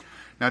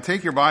Now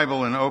take your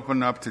Bible and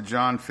open up to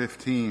John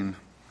 15.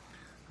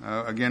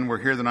 Again, we're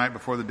here the night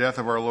before the death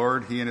of our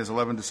Lord. He and his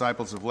 11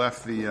 disciples have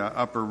left the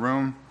upper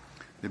room.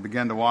 They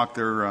began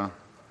to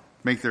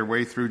make their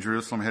way through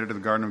Jerusalem, headed to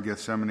the Garden of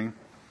Gethsemane.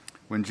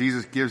 When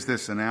Jesus gives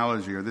this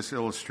analogy or this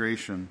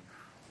illustration,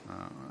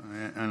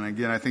 and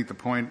again, I think the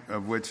point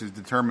of which is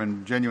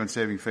determine genuine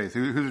saving faith.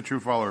 Who's a true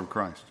follower of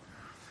Christ?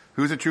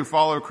 Who's a true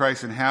follower of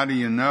Christ, and how do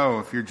you know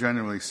if you're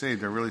genuinely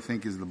saved? I really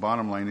think is the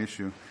bottom line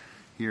issue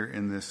here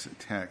in this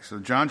text. So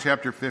John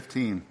chapter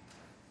 15.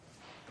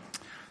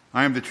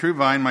 I am the true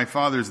vine, my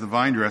Father is the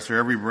vine dresser.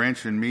 Every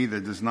branch in me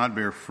that does not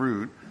bear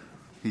fruit,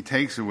 he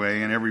takes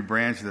away, and every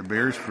branch that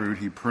bears fruit,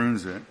 he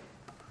prunes it,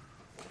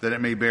 that it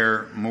may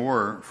bear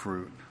more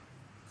fruit.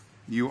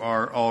 You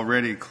are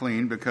already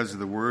clean because of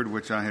the word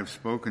which I have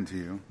spoken to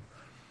you.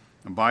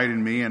 Abide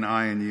in me, and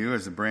I in you,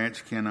 as the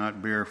branch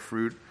cannot bear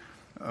fruit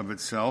of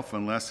itself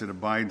unless it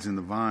abides in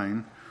the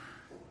vine.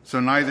 So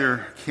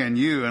neither can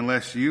you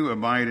unless you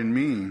abide in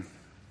me.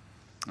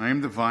 I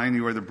am the vine,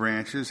 you are the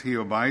branches. He who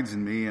abides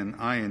in me, and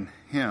I in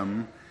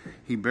him,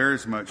 he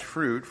bears much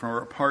fruit.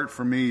 For apart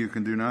from me, you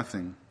can do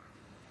nothing.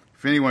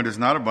 If anyone does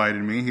not abide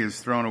in me, he is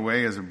thrown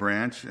away as a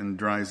branch and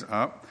dries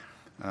up.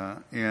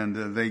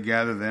 And they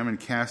gather them and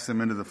cast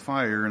them into the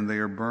fire, and they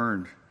are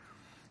burned.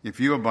 If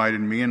you abide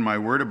in me, and my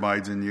word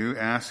abides in you,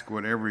 ask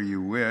whatever you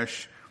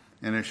wish,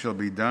 and it shall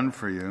be done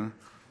for you.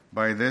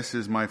 By this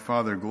is my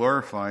Father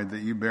glorified, that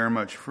you bear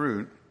much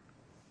fruit,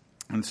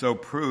 and so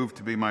prove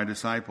to be my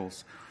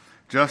disciples.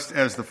 Just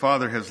as the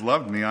Father has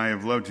loved me, I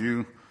have loved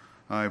you.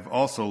 I have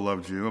also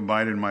loved you.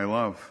 Abide in my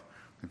love.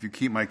 If you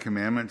keep my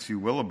commandments, you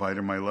will abide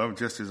in my love,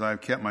 just as I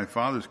have kept my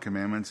Father's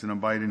commandments and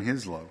abide in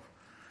his love.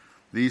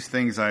 These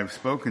things I have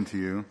spoken to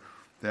you,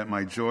 that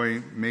my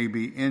joy may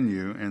be in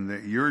you, and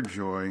that your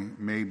joy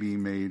may be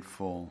made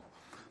full.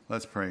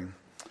 Let's pray.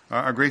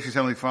 Our gracious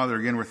Heavenly Father,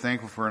 again, we're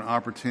thankful for an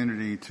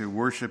opportunity to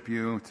worship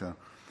you, to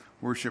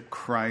worship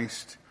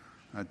Christ,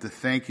 to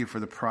thank you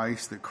for the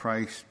price that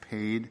Christ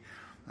paid,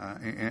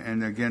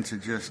 and again, to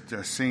just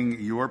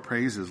sing your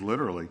praises,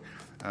 literally,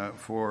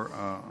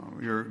 for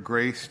your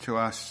grace to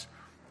us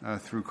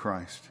through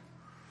Christ.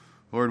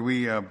 Lord,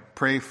 we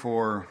pray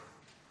for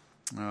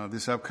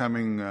this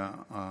upcoming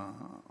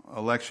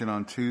election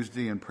on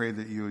Tuesday, and pray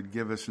that you would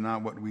give us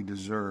not what we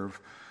deserve,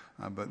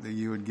 but that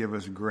you would give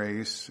us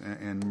grace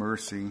and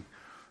mercy,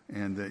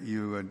 and that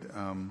you would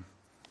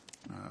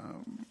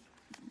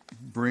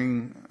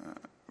bring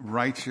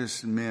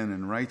righteous men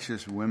and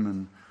righteous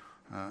women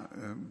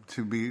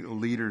to be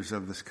leaders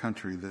of this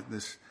country, that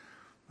this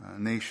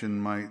nation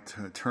might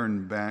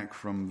turn back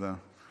from the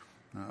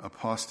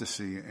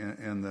apostasy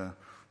and the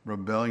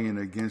rebellion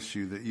against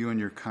you, that you and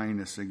your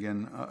kindness,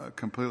 again,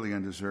 completely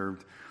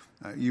undeserved,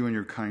 you and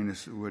your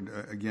kindness would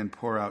again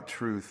pour out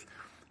truth,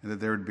 and that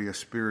there would be a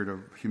spirit of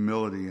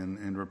humility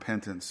and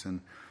repentance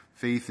and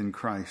faith in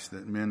Christ,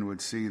 that men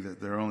would see that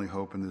their only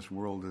hope in this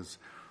world is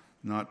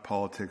not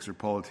politics or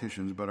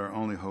politicians, but our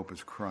only hope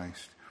is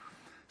Christ.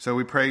 So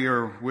we pray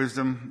your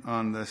wisdom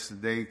on this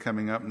day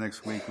coming up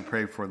next week. We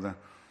pray for the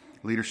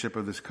leadership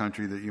of this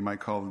country, that you might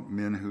call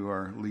men who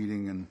are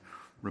leading in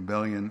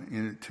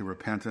rebellion to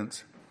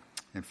repentance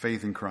and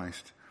faith in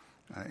Christ.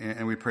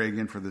 And we pray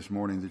again for this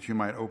morning that you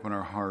might open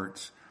our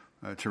hearts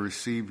to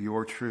receive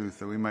your truth,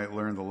 that we might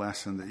learn the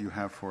lesson that you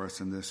have for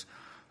us in this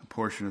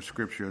portion of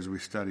Scripture as we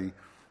study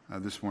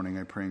this morning.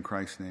 I pray in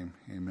Christ's name.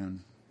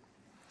 Amen.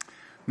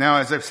 Now,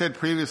 as I've said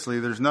previously,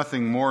 there's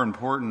nothing more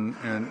important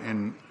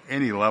in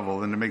any level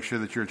than to make sure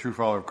that you're a true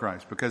follower of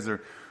Christ, because the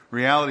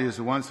reality is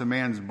that once a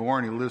man's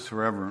born, he lives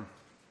forever.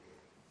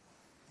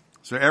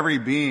 So every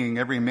being,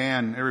 every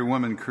man, every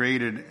woman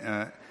created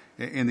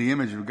in the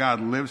image of God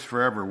lives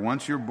forever.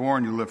 Once you're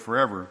born, you live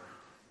forever.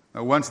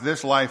 Once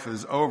this life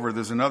is over,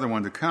 there's another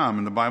one to come.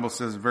 And the Bible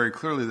says very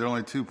clearly there are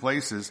only two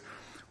places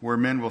where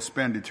men will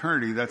spend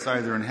eternity. That's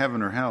either in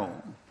heaven or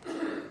hell.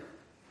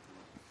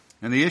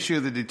 And the issue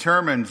that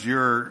determines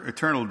your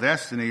eternal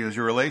destiny is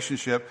your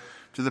relationship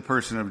to the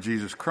person of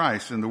Jesus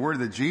Christ. And the word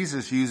that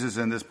Jesus uses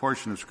in this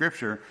portion of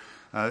Scripture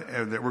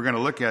that we're going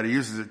to look at, he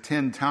uses it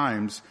 10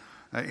 times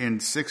in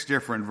 6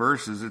 different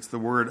verses. It's the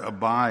word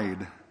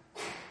abide.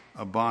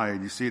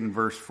 Abide. You see it in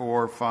verse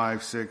 4,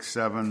 5, 6,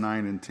 7,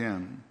 9, and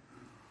 10.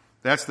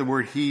 That's the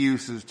word he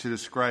uses to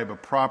describe a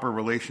proper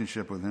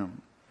relationship with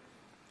him.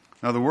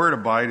 Now, the word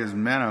abide is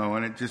meno,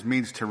 and it just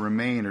means to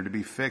remain or to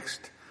be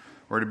fixed,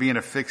 or to be in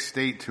a fixed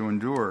state, to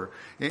endure.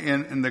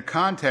 In the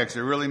context,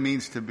 it really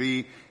means to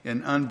be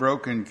in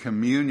unbroken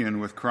communion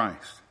with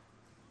Christ.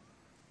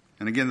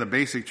 And again, the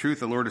basic truth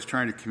the Lord is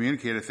trying to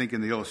communicate, I think,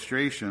 in the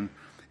illustration,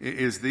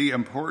 is the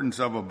importance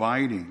of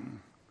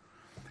abiding.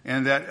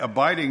 And that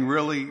abiding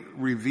really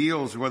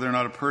reveals whether or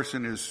not a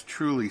person is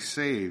truly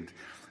saved.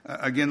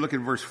 Again, look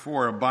at verse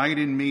 4. Abide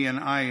in me and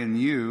I in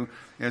you,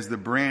 as the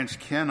branch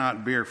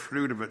cannot bear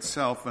fruit of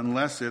itself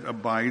unless it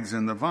abides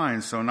in the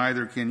vine. So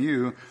neither can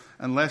you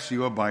unless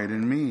you abide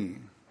in me.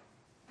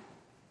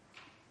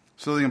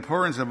 So the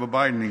importance of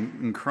abiding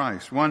in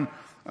Christ. One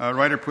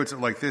writer puts it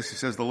like this. He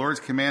says, the Lord's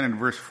command in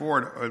verse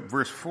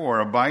 4,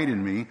 abide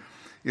in me,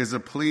 is a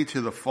plea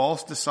to the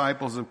false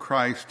disciples of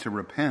Christ to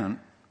repent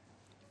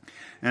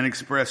and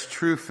express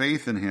true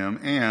faith in him,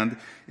 and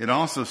it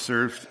also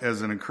serves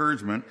as an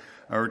encouragement,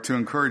 or to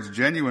encourage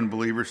genuine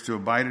believers to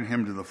abide in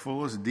him to the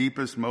fullest,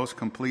 deepest, most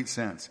complete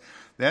sense.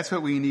 That's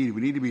what we need.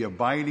 We need to be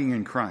abiding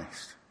in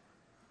Christ.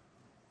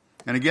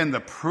 And again,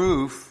 the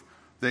proof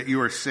that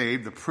you are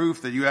saved, the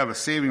proof that you have a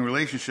saving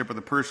relationship with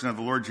the person of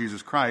the Lord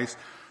Jesus Christ,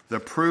 the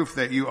proof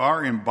that you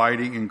are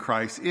abiding in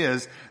Christ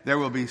is there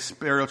will be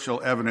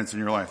spiritual evidence in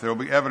your life. There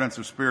will be evidence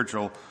of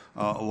spiritual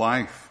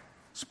life,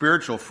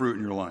 spiritual fruit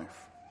in your life.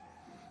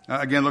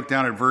 Again, look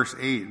down at verse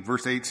 8.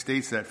 Verse 8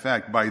 states that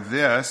fact. By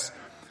this,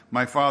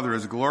 my Father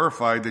is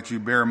glorified that you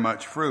bear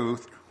much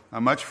fruit,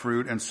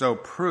 and so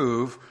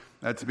prove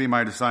to be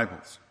my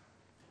disciples.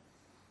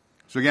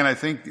 So again, I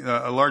think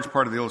a large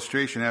part of the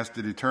illustration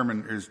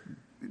is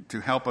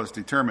to help us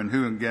determine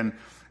who, again,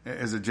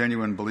 is a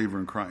genuine believer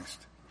in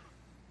Christ.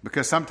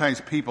 Because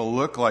sometimes people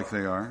look like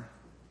they are,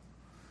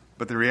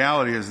 but the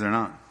reality is they're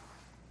not.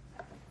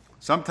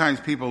 Sometimes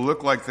people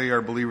look like they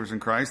are believers in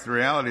Christ. The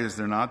reality is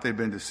they're not. They've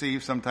been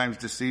deceived, sometimes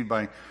deceived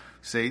by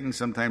Satan,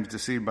 sometimes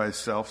deceived by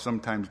self,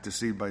 sometimes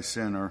deceived by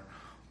sin, or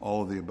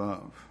all of the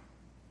above.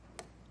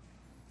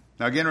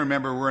 Now again,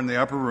 remember, we're in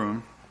the upper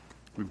room.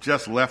 We've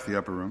just left the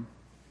upper room.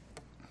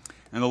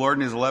 And the Lord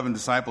and his 11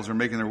 disciples are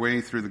making their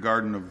way through the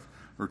garden of,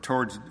 or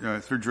towards,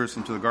 through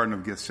Jerusalem to the Garden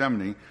of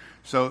Gethsemane.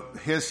 So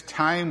his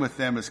time with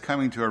them is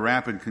coming to a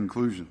rapid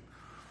conclusion.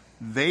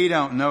 They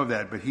don't know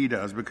that, but he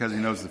does, because he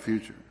knows the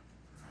future.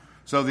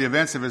 So the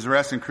events of his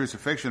arrest and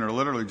crucifixion are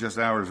literally just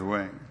hours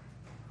away.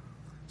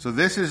 So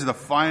this is the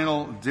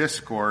final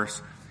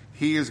discourse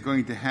he is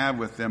going to have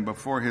with them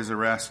before his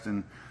arrest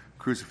and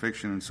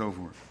crucifixion and so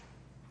forth.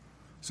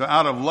 So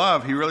out of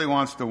love, he really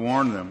wants to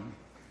warn them.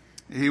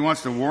 He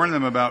wants to warn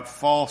them about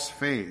false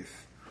faith.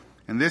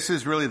 And this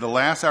is really the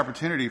last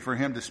opportunity for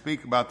him to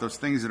speak about those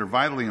things that are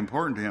vitally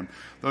important to him,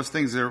 those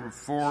things that are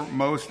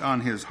foremost on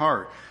his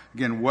heart.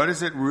 Again, what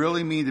does it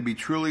really mean to be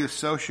truly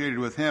associated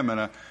with him in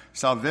a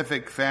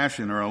salvific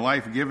fashion or a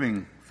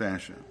life-giving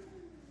fashion?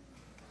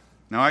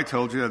 Now, I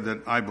told you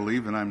that I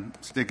believe, and I'm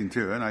sticking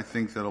to it, I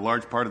think that a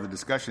large part of the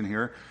discussion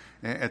here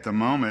at the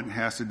moment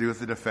has to do with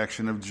the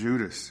defection of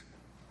Judas.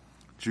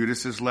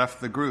 Judas has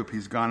left the group.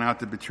 He's gone out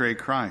to betray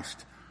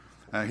Christ.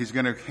 He's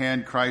going to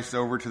hand Christ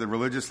over to the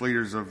religious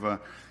leaders of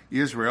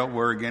Israel,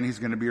 where, again, he's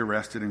going to be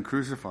arrested and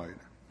crucified.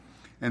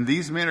 And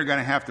these men are going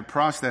to have to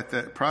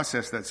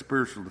process that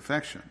spiritual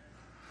defection.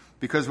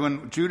 Because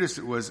when Judas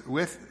was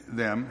with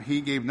them,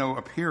 he gave no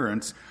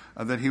appearance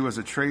that he was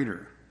a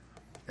traitor.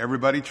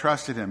 Everybody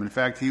trusted him. In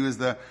fact, he was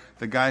the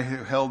guy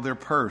who held their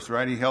purse,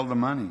 right? He held the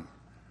money.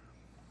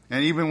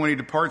 And even when he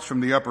departs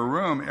from the upper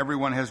room,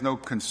 everyone has no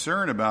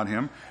concern about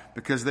him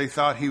because they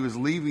thought he was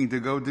leaving to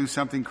go do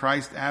something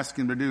Christ asked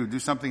him to do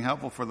something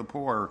helpful for the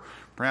poor, or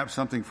perhaps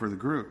something for the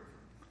group.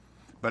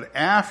 But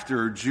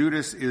after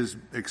Judas is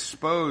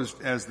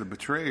exposed as the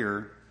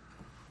betrayer,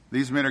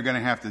 these men are going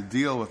to have to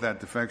deal with that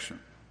defection.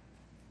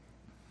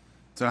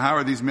 So how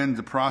are these men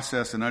to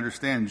process and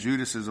understand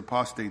Judas's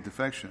apostate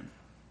defection?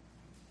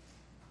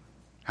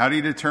 How do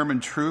you determine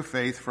true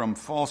faith from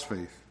false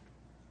faith?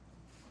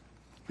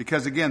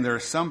 Because again, there are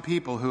some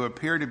people who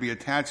appear to be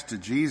attached to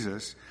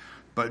Jesus,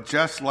 but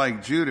just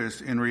like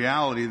Judas, in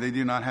reality, they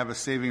do not have a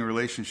saving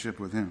relationship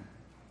with him.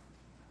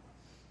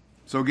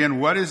 So again,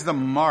 what is the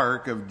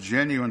mark of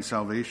genuine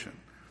salvation?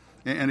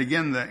 And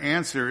again, the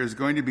answer is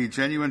going to be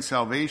genuine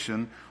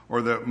salvation,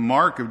 or the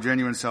mark of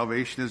genuine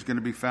salvation is going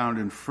to be found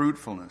in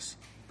fruitfulness.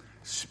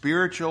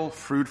 Spiritual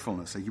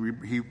fruitfulness.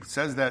 He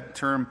says that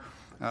term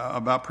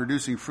about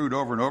producing fruit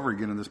over and over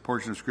again in this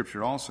portion of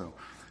Scripture also.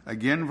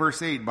 Again,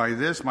 verse 8, by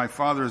this my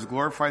Father is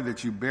glorified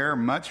that you bear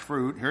much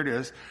fruit, here it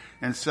is,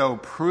 and so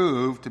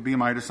prove to be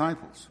my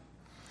disciples.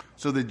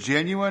 So the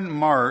genuine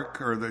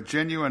mark, or the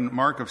genuine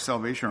mark of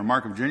salvation, or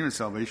mark of genuine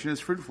salvation, is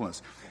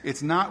fruitfulness.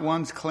 It's not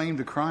one's claim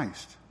to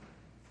Christ.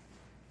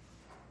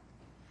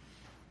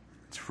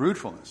 It's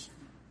fruitfulness.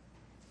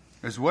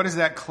 Because what does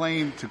that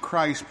claim to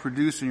Christ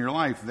produce in your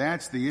life?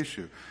 That's the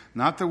issue.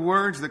 Not the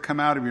words that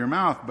come out of your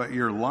mouth, but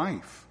your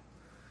life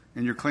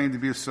and your claim to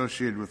be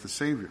associated with the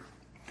Savior.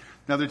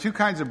 Now, there are two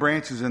kinds of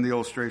branches in the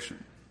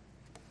illustration.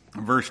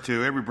 Verse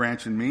 2, every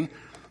branch in me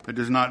that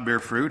does not bear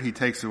fruit, he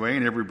takes away,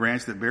 and every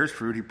branch that bears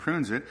fruit, he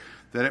prunes it,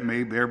 that it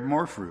may bear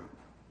more fruit.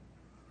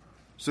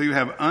 So you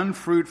have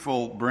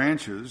unfruitful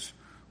branches,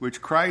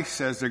 which Christ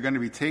says they're going to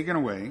be taken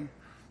away.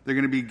 They're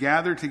going to be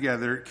gathered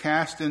together,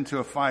 cast into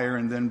a fire,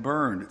 and then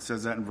burned. It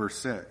says that in verse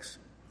 6.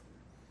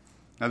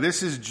 Now,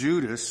 this is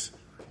Judas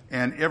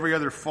and every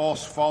other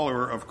false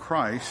follower of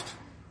Christ,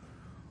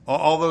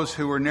 all those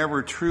who were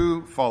never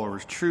true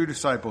followers, true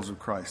disciples of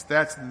Christ.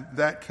 That's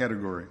that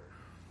category,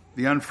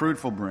 the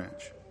unfruitful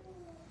branch.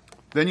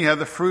 Then you have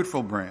the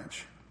fruitful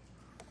branch.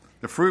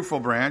 The fruitful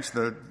branch,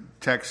 the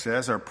text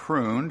says, are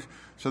pruned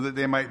so that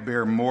they might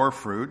bear more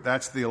fruit.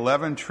 That's the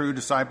 11 true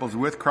disciples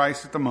with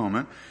Christ at the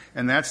moment,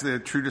 and that's the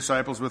true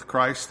disciples with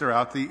Christ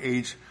throughout the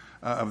age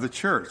of the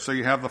church. So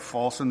you have the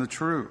false and the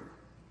true.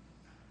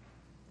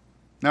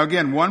 Now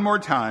again, one more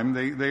time,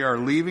 they are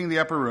leaving the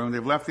upper room.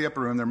 They've left the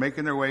upper room. They're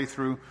making their way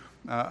through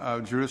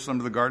Jerusalem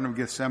to the Garden of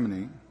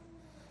Gethsemane.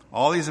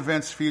 All these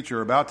events future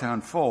are about to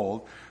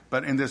unfold.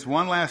 But in this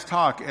one last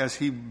talk, as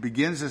he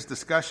begins this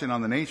discussion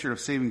on the nature of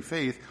saving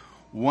faith,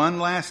 one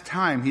last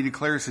time he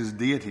declares his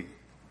deity.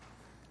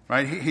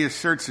 Right? He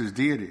asserts his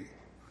deity.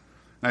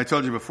 And I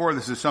told you before,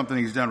 this is something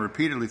he's done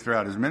repeatedly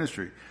throughout his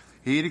ministry.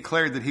 He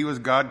declared that he was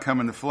God come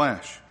in the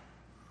flesh.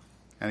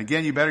 And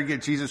again, you better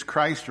get Jesus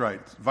Christ right.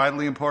 It's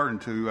vitally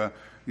important to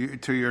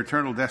your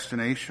eternal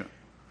destination.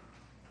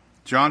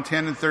 John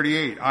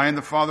 10:38, I and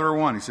the Father are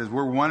one. He says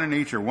we're one in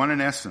nature, one in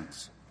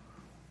essence.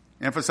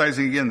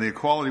 Emphasizing again the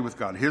equality with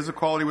God, his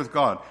equality with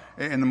God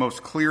in the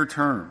most clear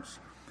terms.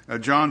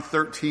 John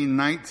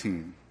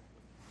 13:19.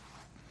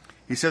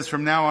 He says,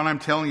 from now on I'm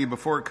telling you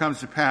before it comes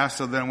to pass,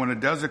 so that when it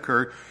does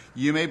occur,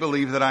 you may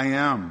believe that I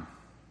am.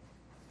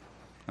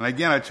 And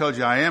again, I told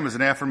you I am is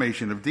an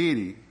affirmation of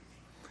deity.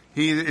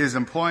 He is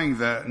employing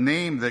the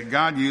name that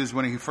God used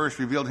when he first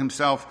revealed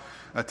himself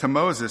to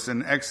Moses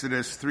in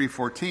Exodus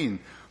 3:14.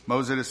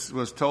 Moses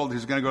was told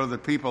he's going to go to the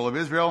people of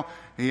Israel.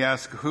 He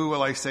asked, who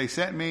will I say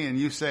sent me? And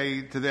you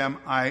say to them,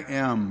 I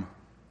am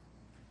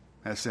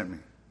has sent me.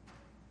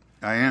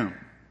 I am.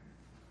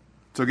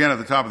 So again, at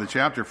the top of the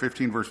chapter,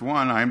 15 verse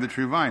 1, I am the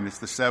true vine. It's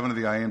the seven of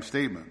the I am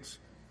statements.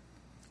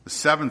 The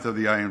seventh of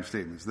the I am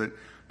statements that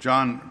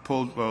John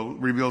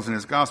reveals in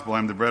his gospel. I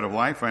am the bread of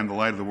life. I am the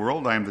light of the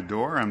world. I am the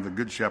door. I am the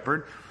good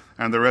shepherd.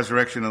 I am the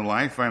resurrection and the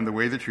life. I am the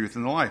way, the truth,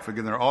 and the life.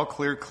 Again, they're all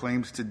clear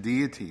claims to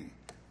deity.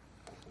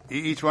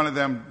 Each one of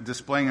them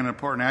displaying an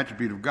important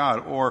attribute of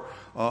God, or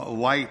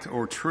light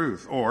or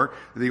truth, or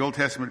the Old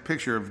Testament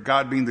picture of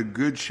God being the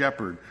good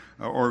shepherd,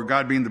 or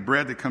God being the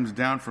bread that comes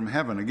down from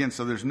heaven. Again,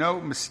 so there's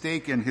no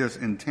mistake in his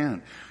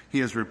intent. He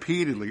has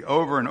repeatedly,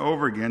 over and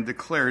over again,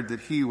 declared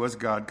that he was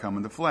God come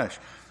in the flesh.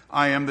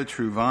 I am the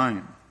true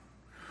vine.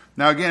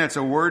 Now again, it's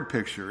a word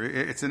picture.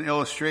 It's an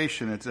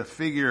illustration. It's a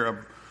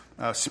figure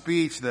of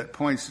speech that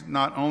points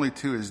not only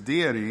to his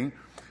deity,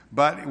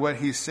 but what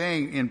he's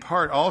saying in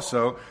part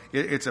also,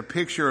 it's a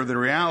picture of the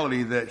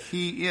reality that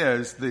he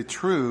is the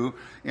true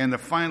and the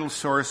final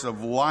source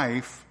of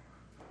life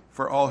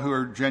for all who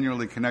are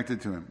genuinely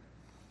connected to him.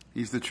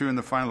 He's the true and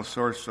the final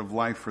source of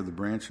life for the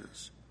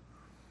branches.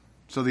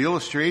 So the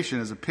illustration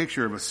is a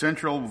picture of a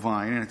central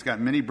vine, and it's got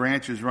many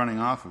branches running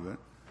off of it.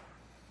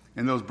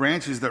 And those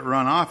branches that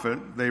run off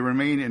it, they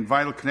remain in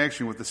vital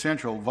connection with the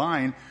central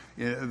vine,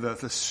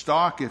 the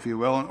stalk, if you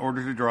will, in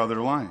order to draw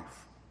their life.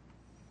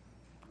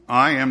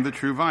 I am the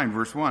true vine,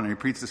 verse 1. And he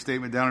repeats the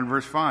statement down in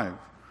verse 5.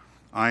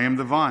 I am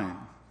the vine.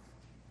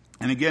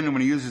 And again,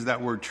 when he uses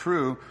that word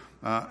true,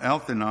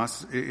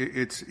 elthenos,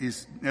 it's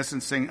in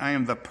essence saying, I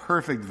am the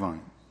perfect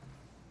vine.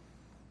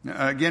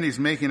 Again, he's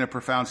making a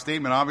profound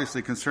statement,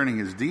 obviously concerning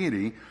his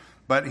deity,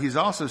 but he's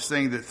also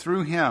saying that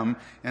through him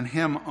and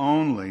him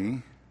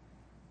only,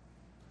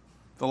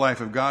 the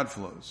life of God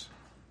flows.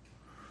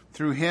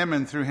 Through him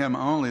and through him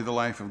only, the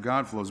life of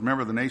God flows.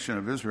 Remember, the nation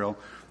of Israel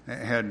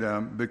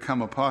had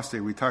become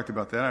apostate. We talked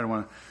about that. I don't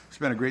want to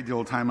spend a great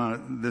deal of time on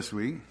it this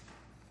week.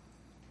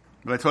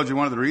 But I told you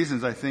one of the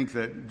reasons I think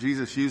that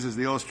Jesus uses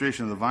the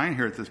illustration of the vine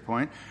here at this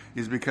point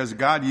is because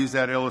God used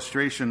that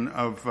illustration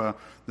of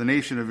the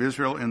nation of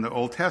Israel in the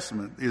Old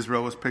Testament.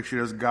 Israel was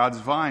pictured as God's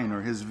vine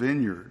or his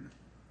vineyard.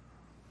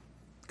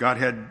 God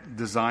had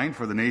designed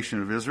for the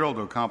nation of Israel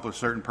to accomplish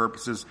certain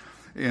purposes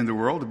in the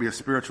world, to be a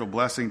spiritual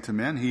blessing to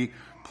men. He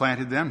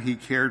planted them. He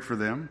cared for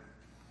them.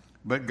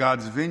 But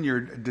God's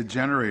vineyard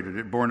degenerated.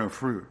 It bore no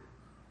fruit.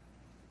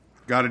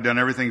 God had done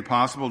everything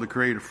possible to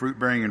create a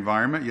fruit-bearing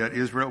environment, yet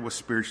Israel was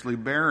spiritually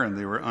barren.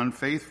 They were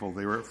unfaithful.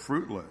 They were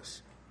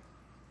fruitless.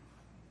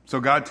 So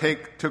God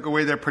took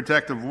away their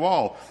protective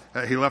wall.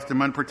 He left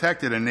them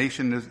unprotected. And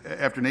nation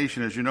after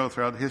nation, as you know,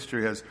 throughout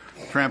history has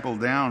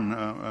trampled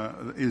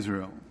down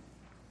Israel.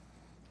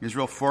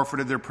 Israel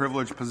forfeited their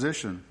privileged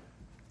position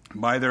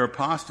by their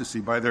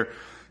apostasy, by their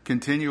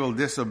continual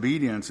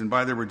disobedience, and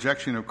by their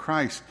rejection of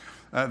Christ.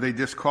 They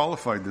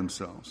disqualified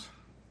themselves.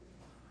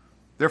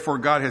 Therefore,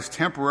 God has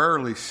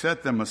temporarily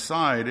set them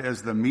aside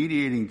as the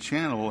mediating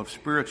channel of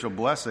spiritual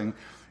blessing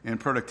and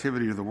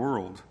productivity to the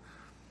world.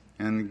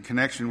 And a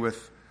connection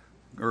with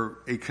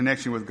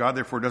God,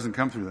 therefore, doesn't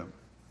come through them.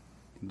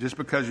 Just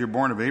because you're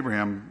born of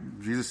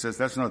Abraham, Jesus says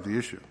that's not the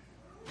issue.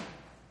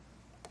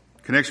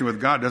 Connection with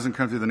God doesn't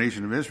come through the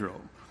nation of Israel.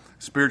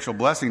 Spiritual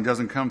blessing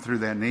doesn't come through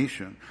that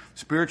nation.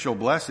 Spiritual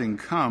blessing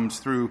comes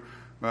through,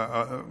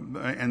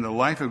 and the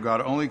life of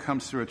God only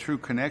comes through a true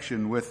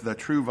connection with the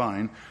true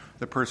vine,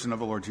 the person of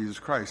the Lord Jesus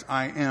Christ.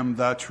 I am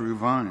the true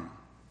vine.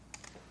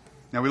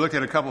 Now, we looked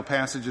at a couple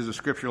passages of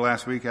Scripture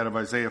last week out of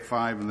Isaiah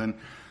 5 and then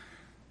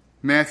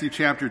Matthew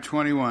chapter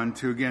 21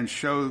 to again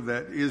show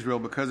that Israel,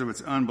 because of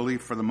its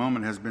unbelief for the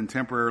moment, has been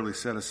temporarily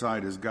set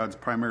aside as God's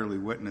primary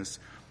witness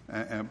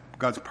and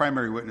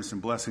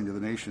blessing to the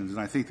nations. And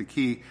I think the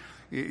key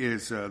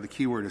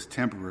word is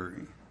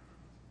temporary.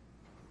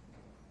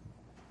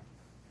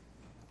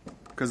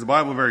 Because the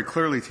Bible very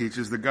clearly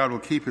teaches that God will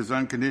keep his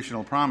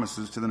unconditional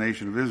promises to the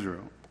nation of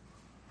Israel.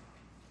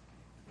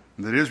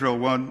 and that Israel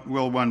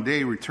will one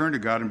day return to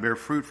God and bear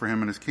fruit for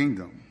him in his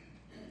kingdom.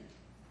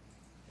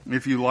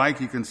 If you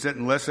like, you can sit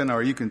and listen,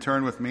 or you can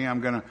turn with me.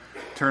 I'm going to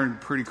turn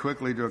pretty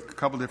quickly to a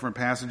couple different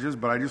passages,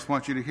 but I just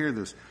want you to hear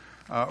this.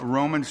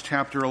 Romans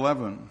chapter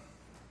 11.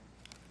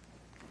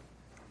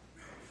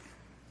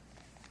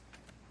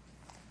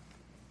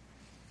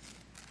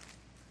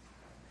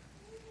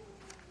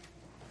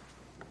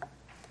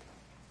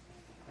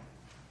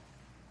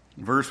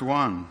 Verse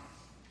 1.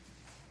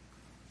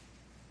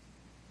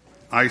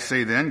 I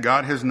say then,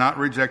 God has not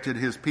rejected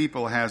his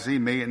people, has he?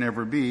 May it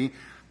never be.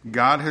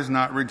 God has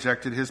not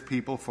rejected his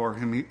people for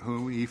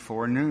whom he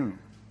foreknew.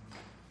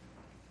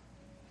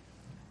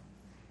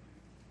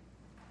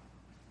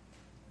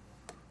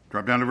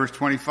 Drop down to verse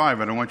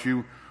 25. I don't want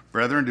you,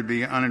 brethren, to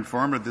be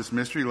uninformed of this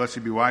mystery, lest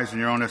you be wise in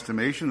your own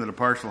estimation, that a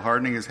partial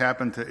hardening has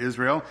happened to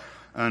Israel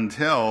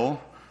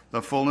until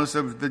the fullness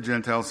of the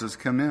Gentiles has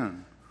come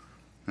in.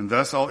 And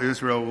thus all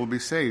Israel will be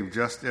saved,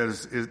 just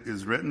as it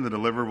is written, the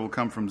deliverer will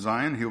come from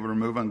Zion. He will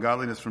remove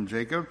ungodliness from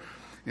Jacob.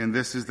 And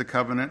this is the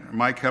covenant,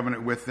 my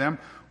covenant with them,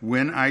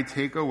 when I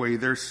take away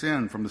their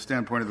sin. From the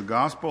standpoint of the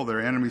gospel,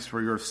 they're enemies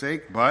for your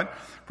sake. But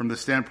from the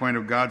standpoint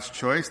of God's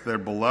choice, they're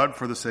beloved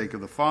for the sake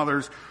of the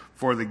fathers.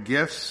 For the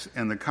gifts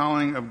and the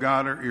calling of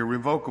God are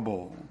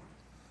irrevocable.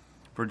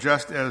 For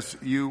just as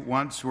you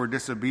once were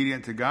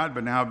disobedient to God,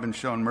 but now have been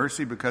shown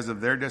mercy because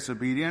of their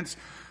disobedience,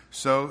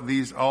 so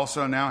these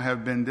also now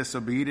have been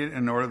disobedient,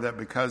 in order that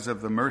because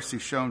of the mercy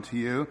shown to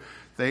you,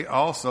 they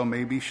also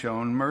may be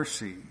shown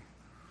mercy.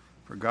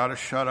 For God has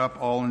shut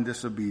up all in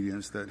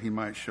disobedience, that he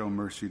might show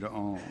mercy to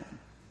all.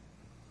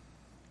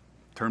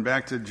 Turn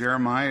back to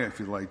Jeremiah,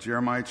 if you like,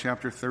 Jeremiah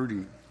chapter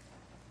 30.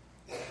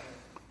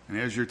 And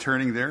as you're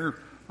turning there,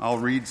 I'll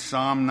read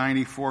Psalm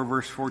 94,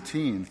 verse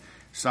 14.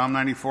 Psalm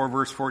 94,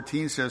 verse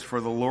 14 says,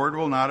 For the Lord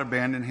will not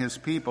abandon his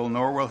people,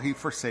 nor will he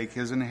forsake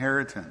his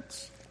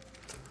inheritance.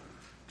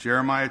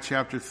 Jeremiah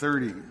chapter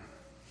 30,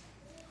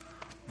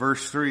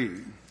 verse 3.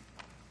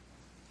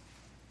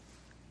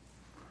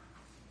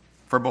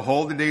 For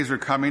behold, the days are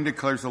coming,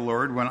 declares the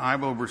Lord, when I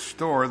will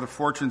restore the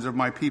fortunes of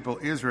my people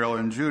Israel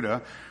and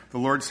Judah. The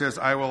Lord says,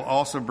 I will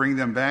also bring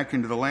them back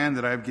into the land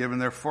that I have given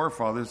their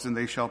forefathers, and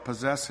they shall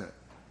possess it.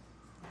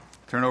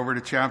 Turn over to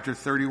chapter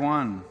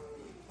 31,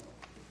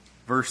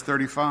 verse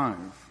 35.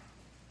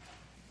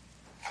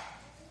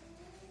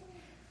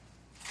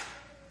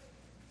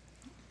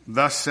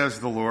 Thus says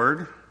the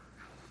Lord,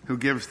 who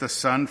gives the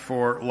sun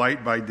for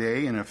light by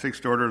day and a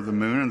fixed order of the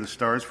moon and the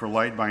stars for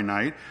light by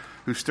night,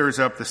 who stirs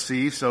up the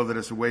sea so that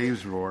its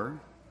waves roar.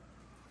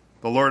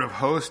 The Lord of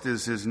hosts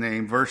is his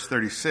name. Verse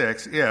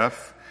 36,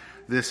 if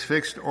this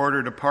fixed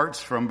order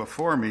departs from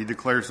before me,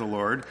 declares the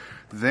Lord,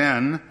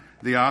 then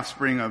the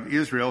offspring of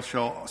Israel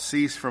shall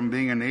cease from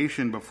being a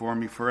nation before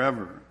me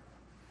forever.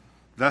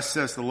 Thus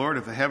says the Lord,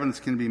 if the heavens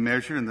can be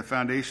measured and the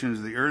foundations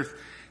of the earth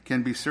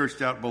can be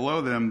searched out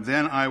below them,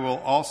 then I will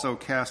also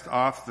cast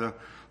off the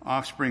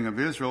offspring of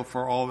Israel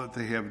for all that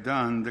they have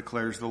done,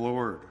 declares the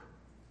Lord.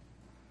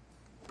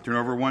 Turn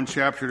over one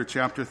chapter to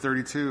chapter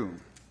 32.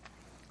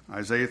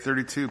 Isaiah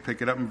 32,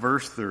 pick it up in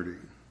verse 30.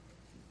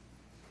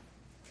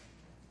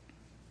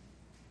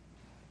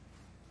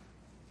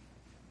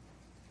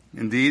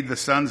 Indeed, the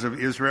sons of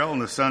Israel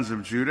and the sons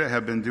of Judah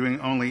have been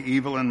doing only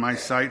evil in my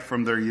sight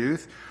from their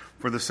youth.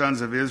 For the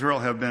sons of Israel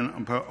have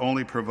been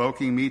only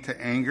provoking me to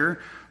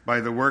anger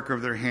by the work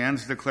of their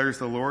hands, declares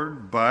the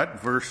Lord.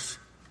 But, verse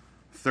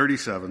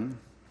 37,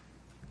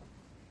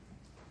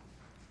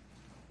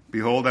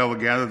 behold, I will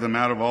gather them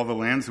out of all the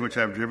lands in which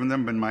I have driven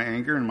them in my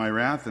anger and my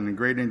wrath and in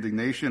great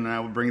indignation, and I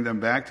will bring them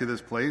back to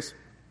this place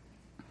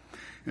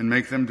and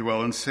make them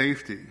dwell in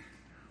safety.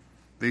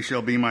 They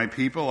shall be my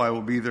people, I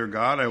will be their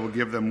God. I will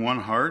give them one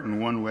heart and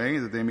one way,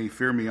 that they may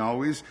fear me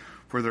always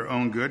for their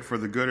own good, for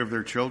the good of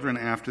their children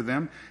after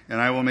them.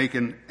 And I will make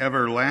an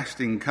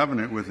everlasting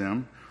covenant with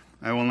them.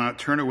 I will not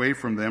turn away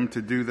from them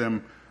to do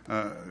them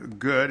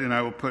good, and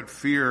I will put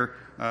fear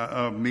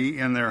of me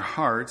in their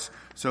hearts,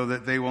 so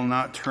that they will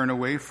not turn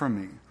away from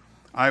me.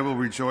 I will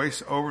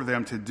rejoice over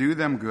them to do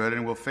them good,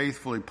 and will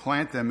faithfully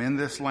plant them in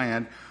this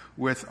land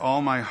with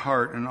all my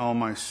heart and all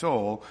my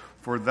soul.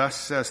 For thus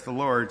says the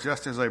Lord,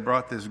 just as I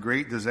brought this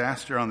great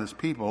disaster on this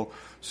people,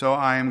 so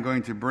I am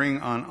going to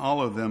bring on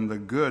all of them the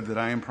good that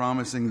I am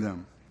promising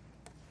them.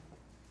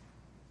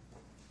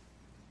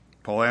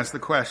 Paul asked the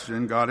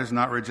question, God has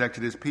not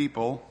rejected his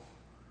people.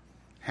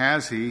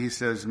 Has he? He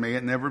says, may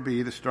it never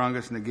be, the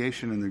strongest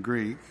negation in the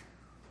Greek.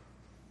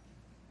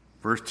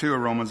 Verse 2 of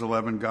Romans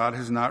 11, God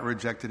has not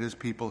rejected his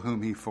people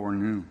whom he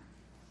foreknew.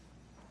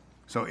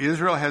 So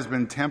Israel has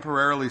been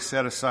temporarily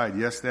set aside.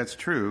 Yes, that's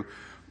true.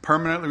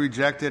 Permanently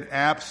rejected?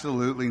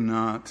 Absolutely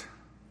not.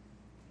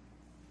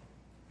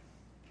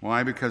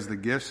 Why? Because the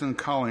gifts and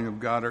calling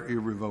of God are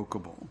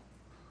irrevocable.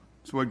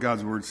 That's what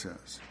God's word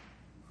says.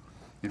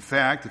 In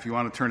fact, if you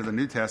want to turn to the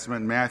New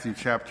Testament, Matthew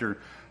chapter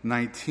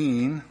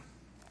 19,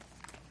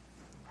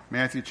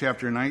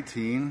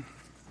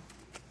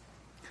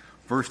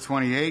 verse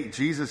 28,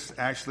 Jesus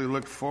actually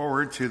looked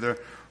forward to the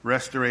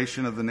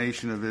restoration of the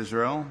nation of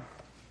Israel.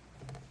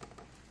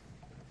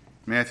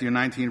 Matthew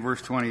 19,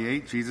 verse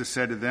 28, Jesus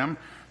said to them,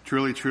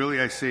 "Truly,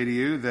 truly, I say to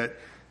you that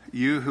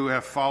you who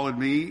have followed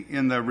me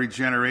in the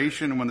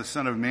regeneration, when the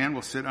Son of Man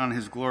will sit on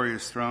his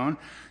glorious throne,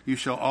 you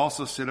shall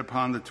also sit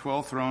upon the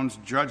 12 thrones,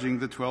 judging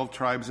the 12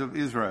 tribes of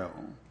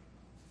Israel."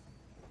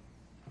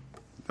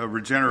 The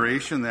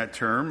regeneration, that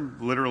term,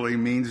 literally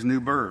means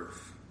new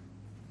birth.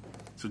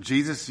 So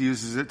Jesus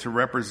uses it to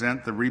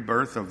represent the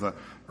rebirth of the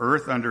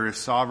earth under his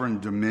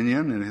sovereign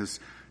dominion in his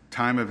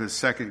time of his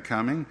second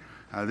coming.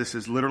 This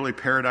is literally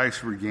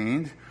paradise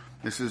regained.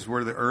 This is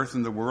where the earth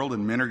and the world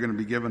and men are going to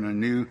be given a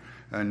new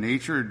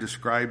nature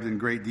described in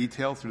great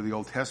detail through the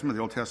Old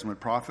Testament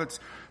prophets,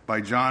 by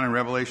John in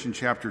Revelation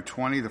chapter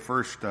 20, the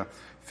first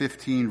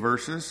 15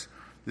 verses.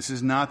 This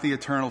is not the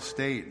eternal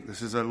state.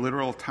 This is a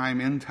literal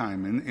time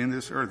in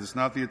this earth. It's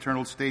not the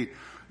eternal state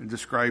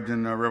described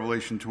in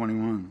Revelation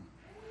 21.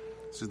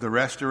 This is the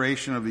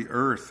restoration of the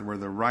earth where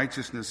the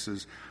righteousness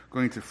is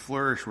going to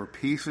flourish, where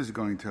peace is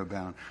going to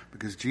abound,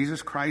 because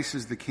Jesus Christ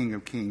is the King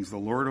of Kings, the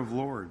Lord of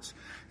Lords,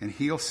 and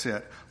he'll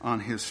sit on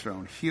his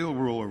throne. He'll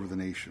rule over the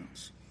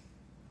nations.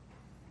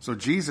 So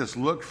Jesus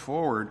looked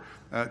forward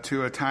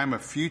to a time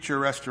of future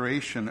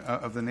restoration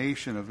of the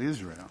nation of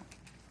Israel.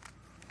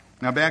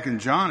 Now back in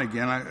John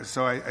again,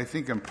 I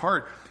think in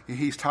part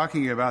he's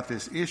talking about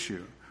this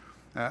issue.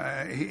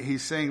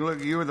 He's saying,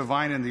 look, you are the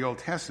vine in the Old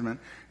Testament,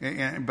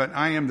 but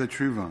I am the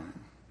true vine.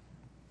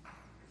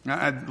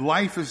 Now,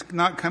 life is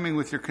not coming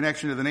with your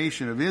connection to the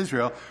nation of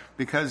Israel,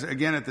 because,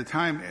 again, at the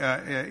time,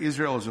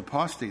 Israel is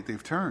apostate.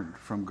 They've turned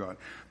from God.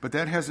 But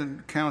that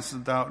hasn't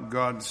canceled out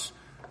God's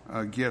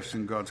gifts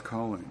and God's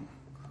calling,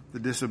 the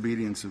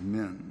disobedience of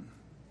men.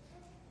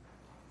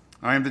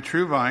 I am the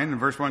true vine, and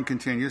verse 1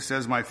 continues,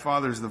 says, my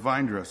Father is the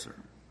vine dresser.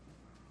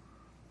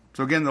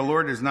 So again, the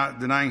Lord is not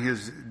denying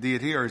his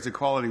deity or his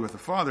equality with the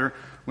Father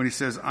when he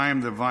says, I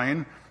am the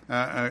vine.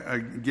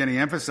 Again, he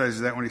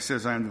emphasizes that when he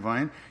says, I am the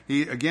vine.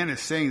 He, again,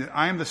 is saying that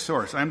I am the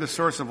source. I am the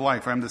source of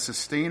life. I am the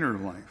sustainer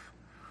of life.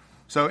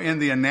 So in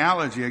the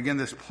analogy, again,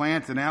 this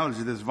plant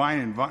analogy, this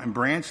vine and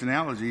branch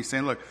analogy, he's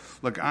saying,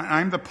 look,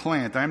 I'm the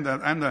plant. I'm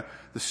the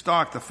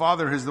stalk. The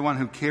Father is the one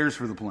who cares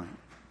for the plant.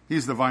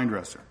 He's the vine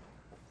dresser.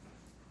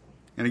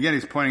 And again,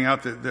 he's pointing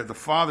out that the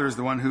Father is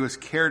the one who has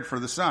cared for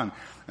the Son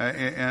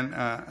and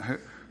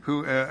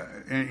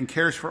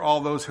cares for all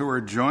those who are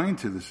joined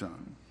to the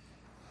Son.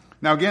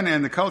 Now, again,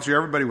 in the culture,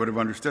 everybody would have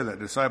understood that.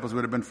 Disciples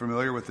would have been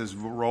familiar with his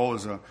role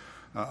as a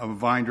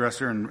vine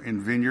dresser in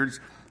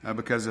vineyards,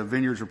 because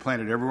vineyards were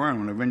planted everywhere, and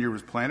when a vineyard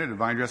was planted, a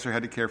vine dresser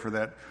had to care for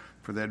that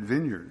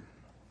vineyard.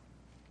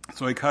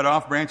 So he cut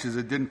off branches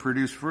that didn't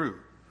produce fruit.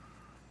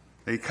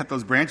 They cut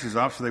those branches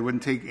off so they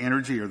wouldn't take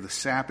energy, or the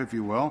sap, if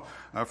you will,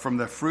 from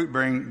the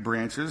fruit-bearing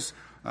branches,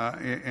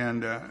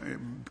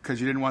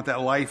 because you didn't want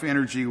that life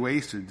energy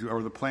wasted,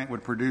 or the plant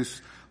would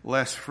produce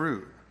less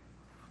fruit.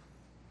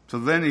 So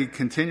then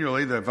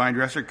the vine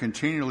dresser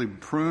continually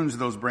prunes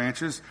those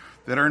branches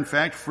that are in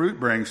fact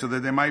fruit-bearing, so that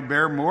they might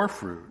bear more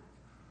fruit.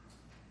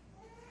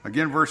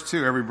 Again, verse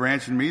 2, every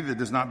branch in me that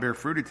does not bear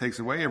fruit, he takes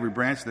away. Every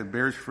branch that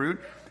bears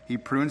fruit, he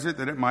prunes it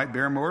that it might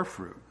bear more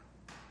fruit.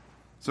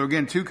 So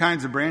again, two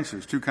kinds of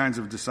branches, two kinds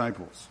of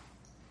disciples,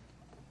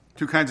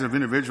 two kinds of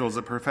individuals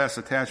that profess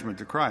attachment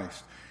to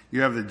Christ.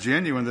 You have the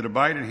genuine that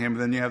abide in him,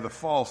 then you have the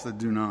false that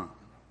do not.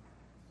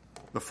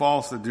 The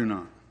false that do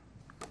not.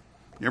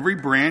 Every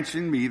branch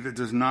in me that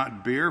does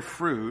not bear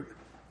fruit,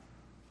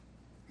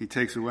 he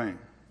takes away.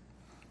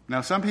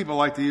 Now, some people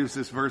like to use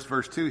this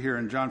verse 2 here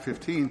in John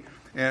 15,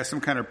 as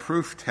some kind of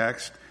proof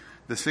text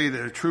to say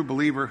that a true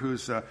believer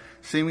who's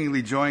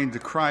seemingly joined to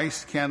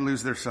Christ can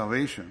lose their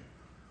salvation.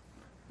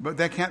 But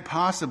that can't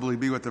possibly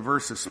be what the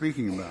verse is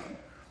speaking about.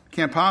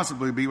 Can't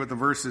possibly be what the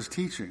verse is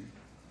teaching.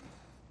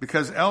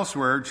 Because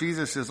elsewhere,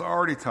 Jesus has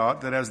already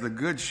taught that as the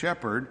good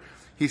shepherd,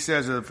 he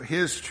says of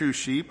his true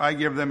sheep, I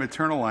give them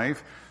eternal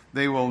life.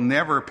 They will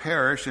never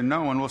perish, and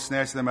no one will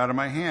snatch them out of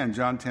my hand.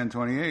 John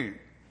 10:28.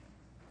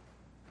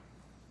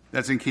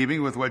 That's in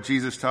keeping with what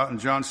Jesus taught in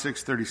John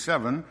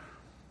 6:37.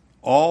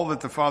 All that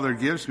the Father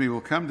gives me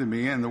will come to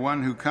me, and the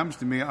one who comes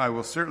to me I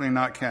will certainly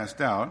not cast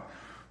out.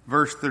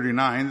 Verse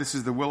 39, this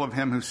is the will of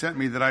him who sent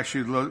me, that I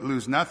should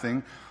lose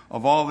nothing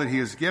of all that he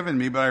has given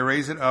me, but I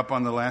raise it up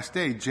on the last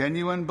day.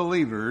 Genuine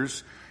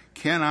believers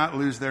cannot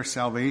lose their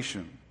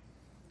salvation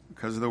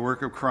because of the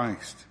work of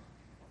Christ.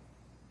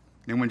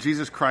 And when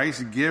Jesus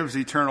Christ gives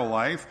eternal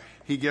life,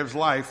 he gives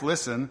life,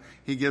 listen,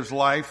 he gives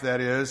life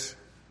that is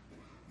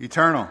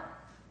eternal,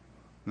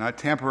 not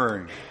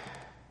temporary.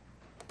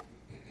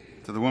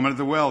 To the woman at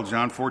the well,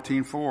 John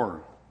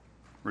 14:4,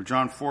 or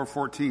John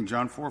 4:14,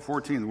 John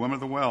 4:14, the woman at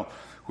the well,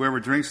 whoever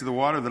drinks of the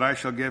water that I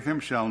shall give him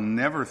shall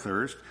never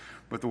thirst,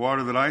 but the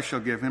water that I shall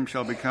give him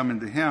shall become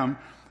into him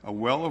a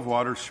well of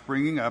water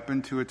springing up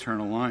into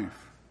eternal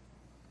life.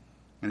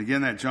 And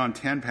again, that John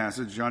 10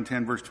 passage, John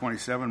 10 verse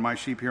 27, my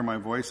sheep hear my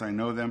voice, I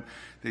know them,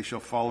 they shall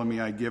follow me,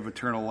 I give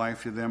eternal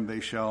life to them, they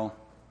shall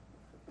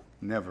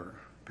never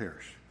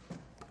perish.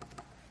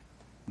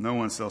 No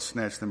one shall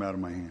snatch them out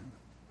of my hand.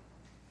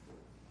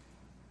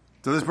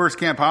 So this verse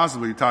can't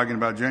possibly be talking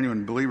about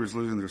genuine believers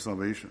losing their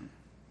salvation.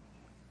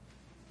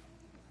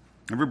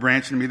 Every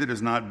branch in me that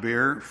does not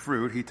bear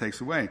fruit, he takes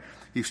away.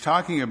 He's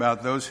talking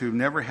about those who've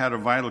never had a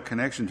vital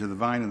connection to the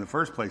vine in the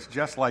first place,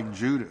 just like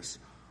Judas.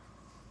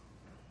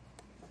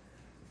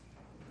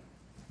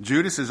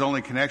 Judas'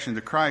 only connection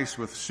to Christ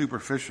was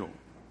superficial.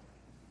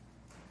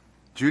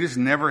 Judas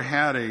never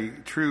had a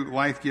true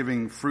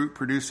life-giving,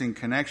 fruit-producing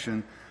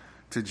connection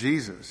to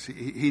Jesus.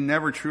 He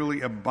never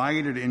truly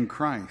abided in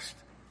Christ.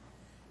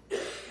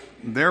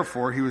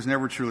 Therefore, he was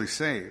never truly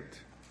saved.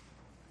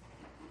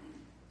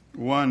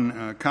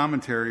 One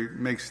commentary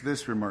makes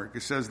this remark.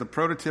 It says, the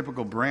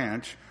prototypical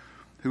branch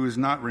who has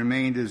not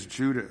remained is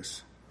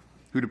Judas,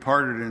 who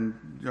departed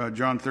in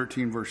John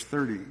 13, verse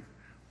 30.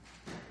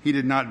 He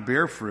did not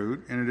bear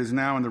fruit, and it is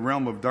now in the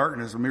realm of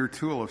darkness, a mere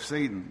tool of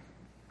Satan.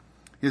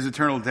 His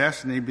eternal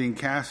destiny, being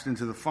cast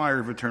into the fire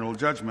of eternal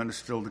judgment, is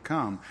still to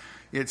come.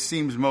 It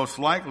seems most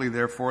likely,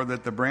 therefore,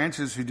 that the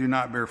branches who do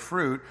not bear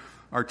fruit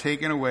are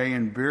taken away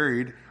and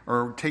buried,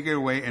 or taken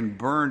away and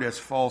burned as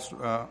false,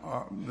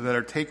 that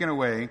are taken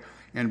away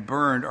and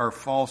burned are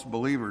false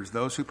believers,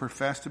 those who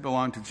profess to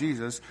belong to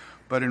Jesus,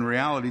 but in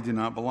reality do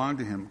not belong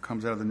to him. It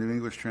comes out of the New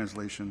English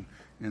Translation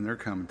in their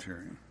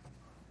commentary.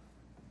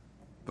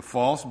 The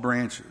false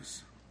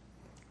branches,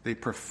 they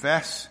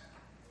profess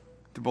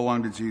to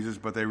belong to Jesus,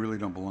 but they really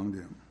don't belong to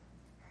him.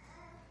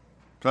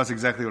 So that's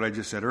exactly what I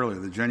just said earlier.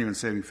 The genuine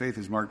saving faith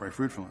is marked by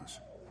fruitfulness.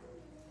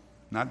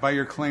 Not by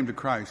your claim to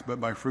Christ, but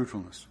by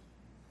fruitfulness.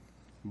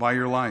 By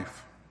your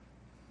life.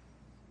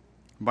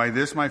 By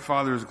this my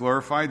Father is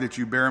glorified, that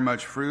you bear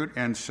much fruit,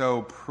 and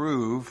so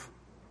prove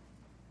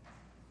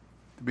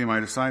to be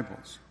my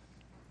disciples.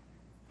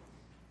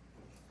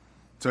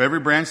 So every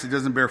branch that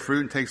doesn't bear fruit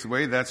and takes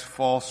away, that's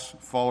false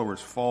followers,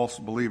 false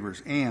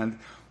believers, and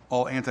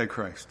all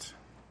antichrists.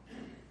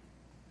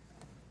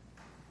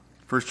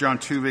 1 John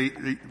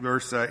 2,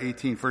 verse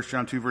 18. 1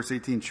 John 2, verse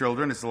 18.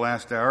 Children, it's the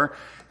last hour,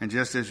 and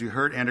just as you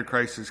heard,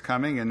 Antichrist is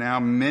coming, and now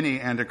many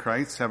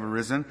Antichrists have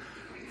arisen.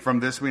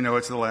 From this we know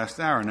it's the last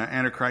hour. Now,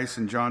 Antichrist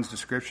in John's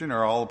description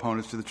are all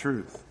opponents to the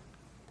truth.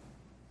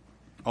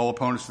 All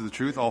opponents to the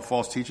truth, all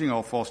false teaching,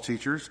 all false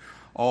teachers,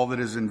 all that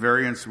is in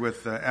variance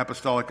with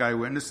apostolic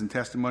eyewitness and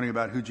testimony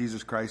about who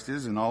Jesus Christ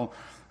is, and all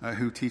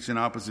who teach in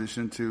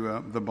opposition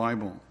to the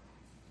Bible.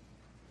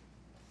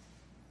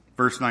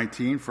 Verse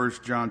 19, 1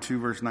 John 2,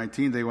 verse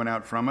 19, they went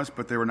out from us,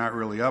 but they were not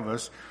really of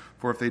us.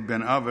 For if they'd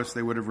been of us,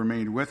 they would have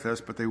remained with us,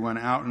 but they went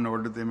out in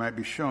order that they might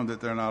be shown that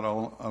they're not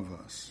all of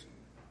us.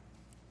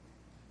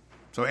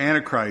 So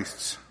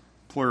antichrists,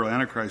 plural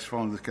antichrists,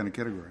 fall into this kind of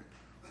category.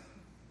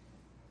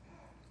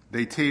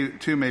 They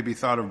too may be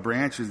thought of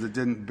branches that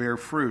didn't bear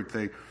fruit.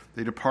 They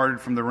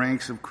departed from the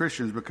ranks of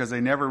Christians because they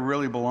never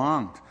really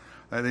belonged.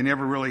 They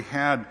never really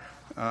had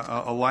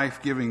a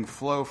life-giving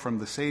flow from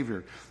the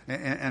Savior.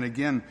 And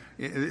again,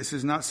 this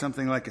is not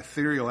something like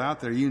ethereal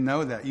out there. You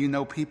know that. You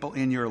know people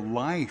in your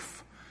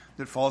life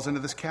that falls into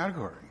this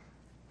category.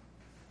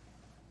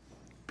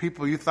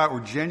 People you thought were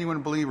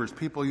genuine believers.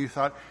 People you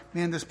thought,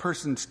 man, this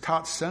person's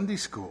taught Sunday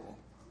school.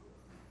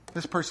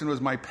 This person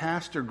was my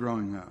pastor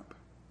growing up.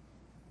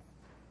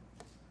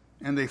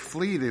 And they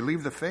flee. They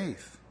leave the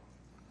faith.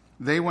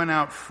 They went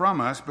out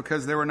from us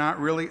because they were not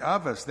really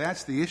of us.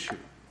 That's the issue.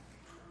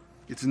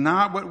 It's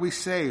not what we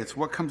say. It's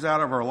what comes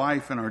out of our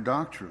life and our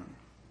doctrine.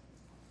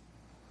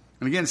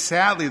 And again,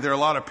 sadly, there are a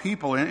lot of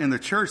people in the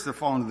church that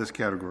fall into this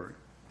category.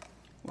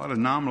 A lot of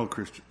nominal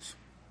Christians.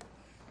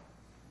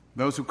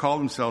 Those who call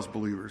themselves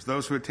believers.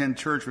 Those who attend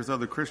church with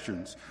other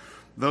Christians.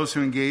 Those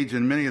who engage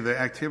in many of the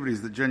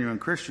activities that genuine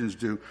Christians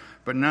do.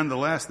 But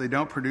nonetheless, they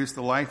don't produce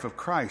the life of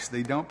Christ.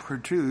 They don't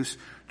produce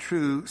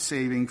true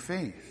saving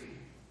faith.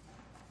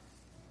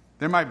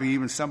 There might be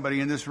even somebody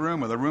in this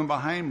room or the room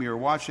behind me or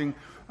watching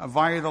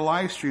via the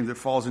live stream that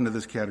falls into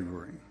this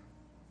category.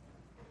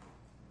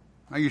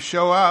 Now you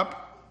show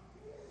up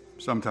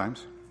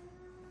sometimes.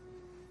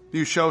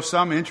 You show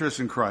some interest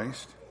in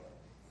Christ.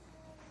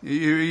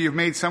 You've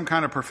made some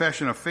kind of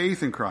profession of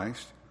faith in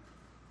Christ,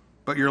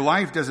 but your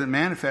life doesn't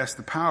manifest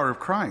the power of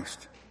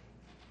Christ.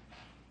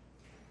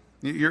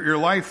 Your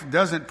life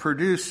doesn't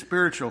produce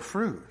spiritual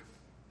fruit.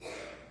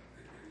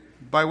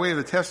 By way of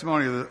the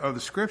testimony of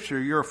the Scripture,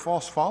 you're a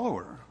false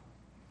follower.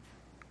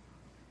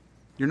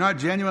 You're not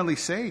genuinely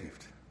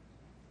saved.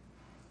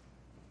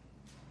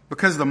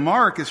 Because the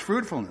mark is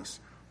fruitfulness.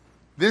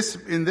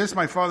 In this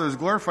my Father is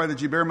glorified,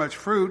 that you bear much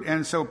fruit,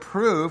 and so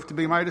prove to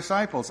be my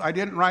disciples. I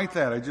didn't write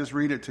that. I just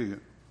read it to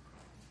you.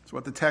 It's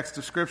what the text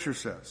of Scripture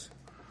says.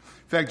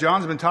 In fact,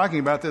 John's been talking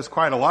about this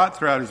quite a lot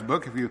throughout his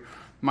book. If you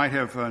might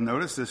have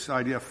noticed this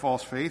idea of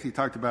false faith, he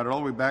talked about it all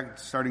the way back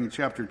starting in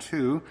chapter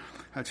 2.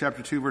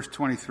 Chapter 2, verse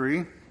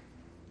 23.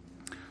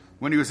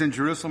 When he was in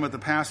Jerusalem at the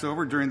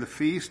Passover during the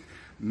feast,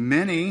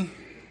 many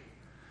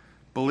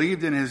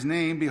believed in his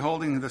name,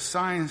 beholding the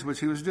signs which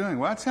he was doing.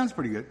 Well, that sounds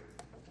pretty good.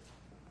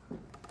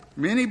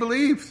 Many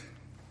believed,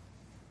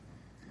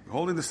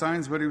 beholding the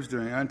signs what he was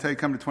doing. Until you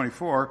come to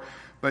 24,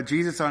 but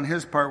Jesus on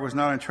his part was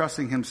not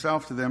entrusting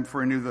himself to them,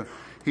 for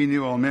he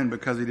knew all men,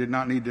 because he did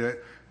not need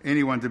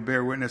anyone to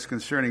bear witness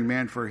concerning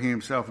man, for he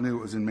himself knew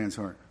what was in man's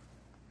heart.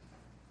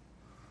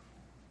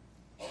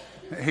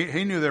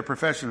 He knew their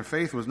profession of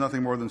faith was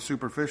nothing more than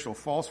superficial,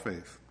 false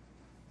faith.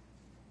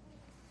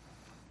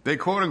 They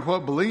quote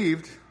unquote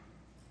believed,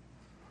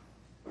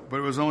 but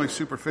it was only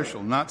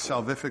superficial, not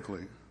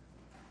salvifically.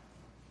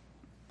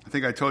 I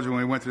think I told you when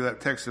we went through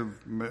that text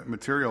of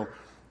material,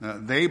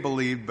 they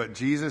believed, but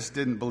Jesus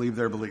didn't believe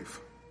their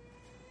belief.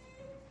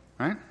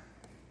 Right?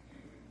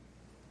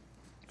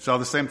 So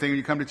the same thing when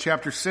you come to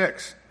chapter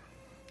 6.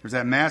 There's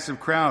that massive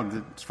crowd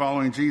that's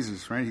following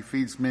Jesus, right? He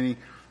feeds many,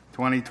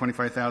 20,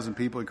 25,000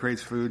 people. He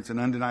creates food. It's an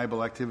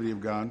undeniable activity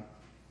of God.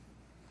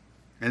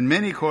 And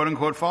many, quote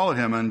unquote, followed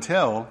him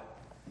until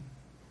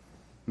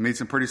he made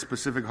some pretty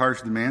specific,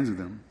 harsh demands of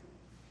them.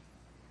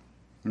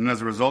 And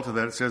as a result of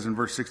that, it says in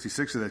verse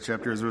 66 of that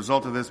chapter, as a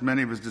result of this,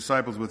 many of his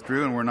disciples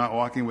withdrew and were not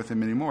walking with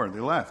him anymore. They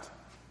left.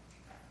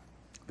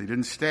 They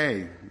didn't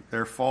stay.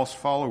 They're false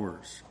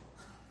followers.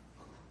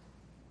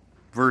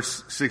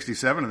 Verse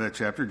 67 of that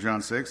chapter,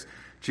 John 6,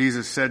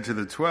 Jesus said to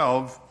the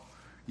 12,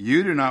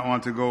 you do not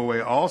want to go away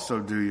also,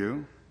 do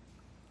you?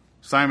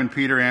 Simon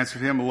Peter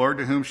answered him, Lord,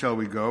 to whom shall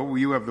we go? Well,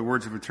 you have the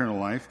words of eternal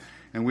life,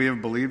 and we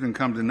have believed and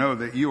come to know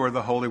that you are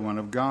the Holy One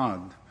of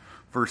God.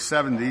 Verse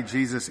 70,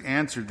 Jesus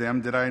answered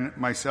them, did I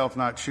myself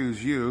not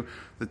choose you,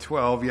 the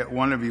 12, yet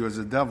one of you is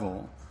a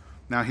devil?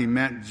 Now he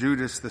meant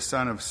Judas, the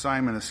son of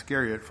Simon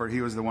Iscariot, for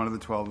he was the one of the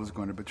 12 who was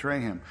going to betray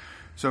him.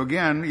 So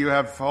again, you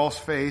have false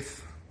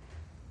faith,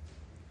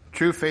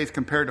 true faith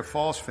compared to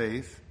false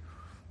faith,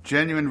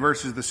 genuine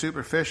versus the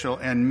superficial,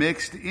 and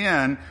mixed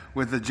in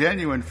with the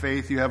genuine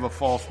faith, you have a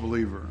false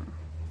believer,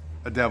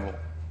 a devil.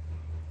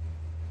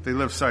 They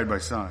live side by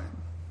side.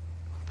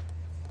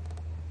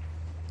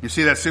 You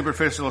see that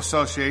superficial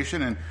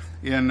association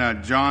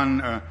in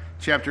John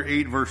chapter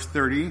 8, verse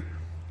 30. It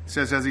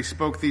says, as he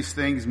spoke these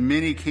things,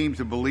 many came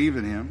to believe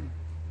in him.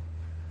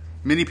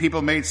 Many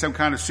people made some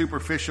kind of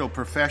superficial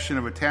profession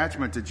of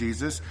attachment to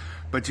Jesus.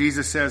 But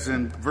Jesus says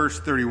in verse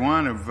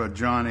 31 of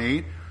John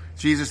 8,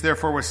 Jesus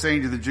therefore was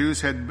saying to the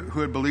Jews who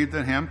had believed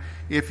in him,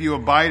 if you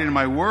abide in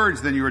my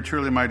words, then you are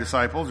truly my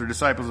disciples, or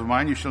disciples of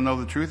mine. You shall know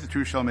the truth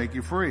shall make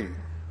you free.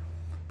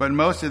 But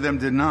most of them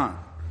did not.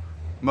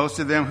 Most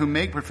of them who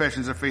make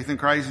professions of faith in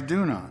Christ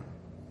do not.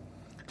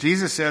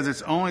 Jesus says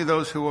it's only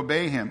those who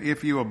obey him.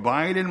 If you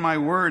abide in my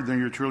word, then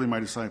you're truly my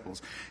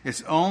disciples.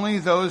 It's only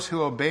those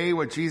who obey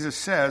what Jesus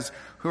says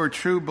who are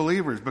true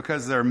believers,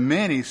 because there are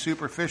many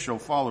superficial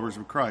followers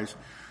of Christ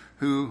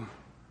who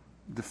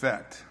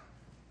defect,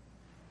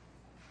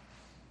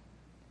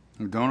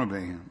 who don't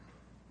obey him.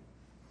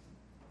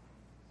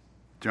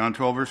 John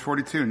 12, verse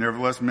 42,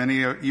 nevertheless,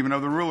 many even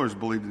of the rulers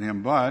believed in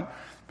him, but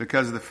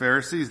because of the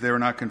Pharisees, they were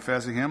not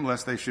confessing him,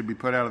 lest they should be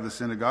put out of the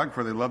synagogue,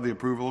 for they love the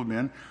approval of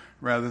men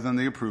rather than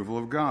the approval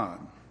of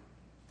God.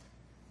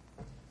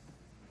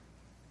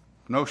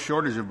 No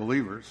shortage of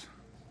believers.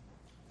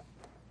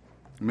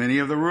 Many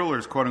of the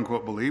rulers, quote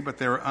unquote, believe, but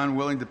they were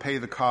unwilling to pay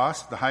the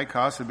cost, the high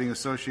cost of being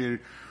associated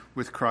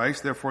with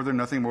Christ. Therefore, they're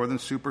nothing more than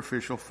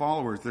superficial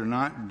followers. They're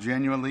not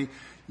genuinely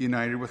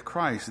united with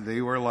Christ. They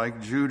were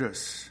like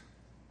Judas.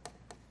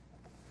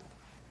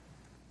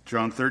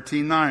 John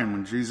 13:9,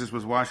 when Jesus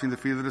was washing the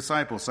feet of the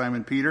disciples,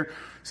 Simon Peter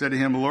said to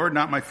him, Lord,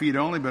 not my feet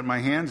only, but my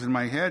hands and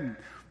my head.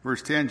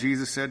 Verse 10,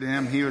 Jesus said to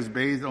him, he who is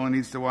bathed only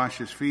needs to wash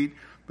his feet,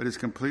 but is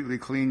completely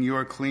clean. You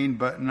are clean,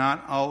 but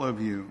not all of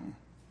you.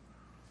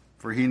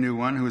 For he knew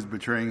one who was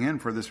betraying him.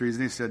 For this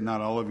reason he said, not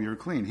all of you are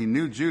clean. He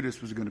knew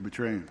Judas was going to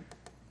betray him.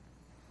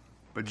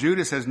 But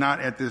Judas has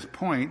not at this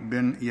point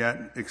been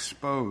yet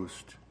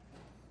exposed.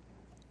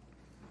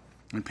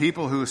 And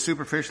people who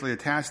superficially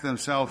attach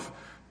themselves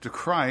to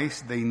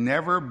Christ, they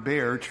never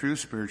bear true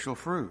spiritual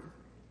fruit.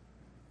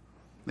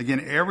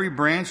 Again, every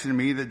branch in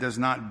me that does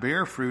not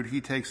bear fruit,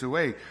 he takes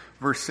away.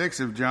 Verse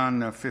 6 of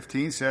John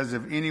 15 says,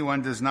 if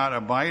anyone does not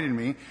abide in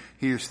me,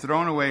 he is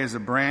thrown away as a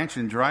branch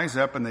and dries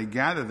up, and they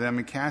gather them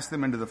and cast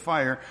them into the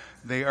fire.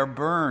 They are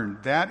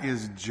burned. That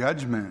is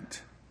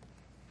judgment.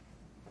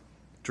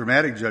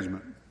 Dramatic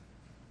judgment.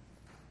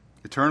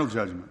 Eternal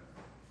judgment.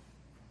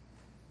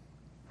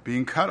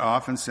 Being cut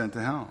off and sent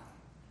to hell.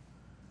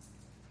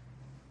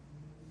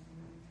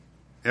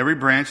 Every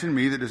branch in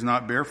me that does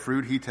not bear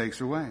fruit, he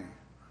takes away.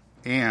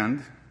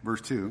 And,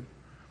 verse 2,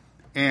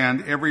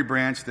 and every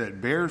branch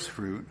that bears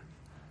fruit,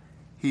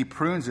 he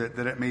prunes it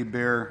that it may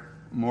bear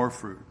more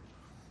fruit.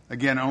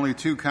 Again, only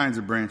two kinds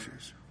of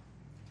branches.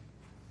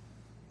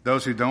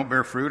 Those who don't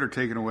bear fruit are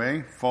taken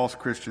away, false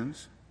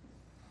Christians.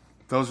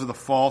 Those are the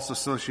false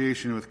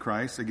association with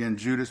Christ. Again,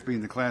 Judas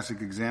being the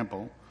classic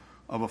example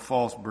of a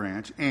false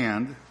branch.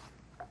 And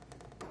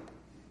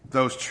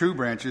those true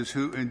branches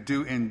who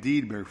do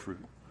indeed bear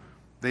fruit.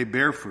 They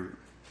bear fruit.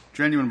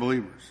 Genuine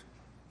believers.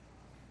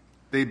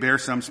 They bear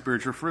some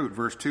spiritual fruit.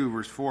 Verse 2,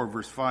 verse 4,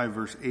 verse 5,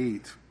 verse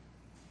 8.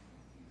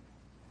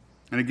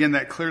 And again,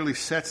 that clearly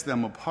sets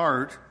them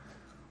apart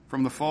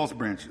from the false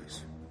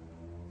branches.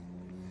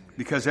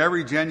 Because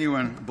every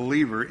genuine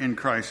believer in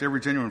Christ,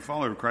 every genuine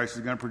follower of Christ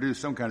is going to produce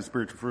some kind of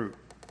spiritual fruit.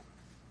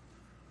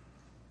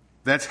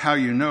 That's how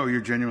you know you're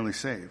genuinely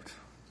saved.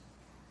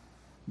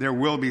 There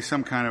will be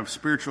some kind of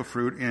spiritual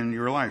fruit in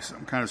your life,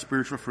 some kind of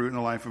spiritual fruit in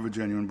the life of a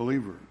genuine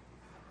believer.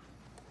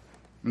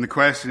 And the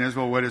question is,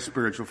 well, what is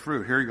spiritual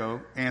fruit? Here you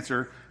go.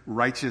 Answer,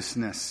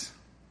 righteousness.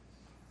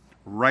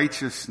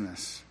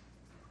 Righteousness.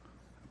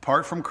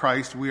 Apart from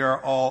Christ, we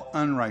are all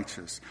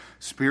unrighteous.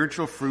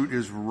 Spiritual fruit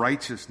is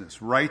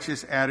righteousness,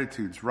 righteous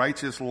attitudes,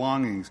 righteous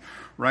longings,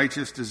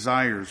 righteous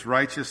desires,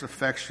 righteous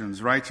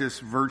affections, righteous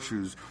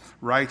virtues,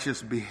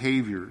 righteous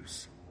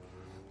behaviors.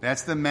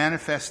 That's the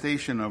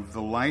manifestation of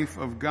the life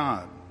of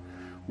God.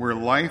 Where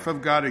life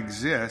of God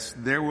exists,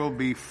 there will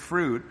be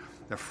fruit,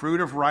 the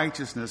fruit of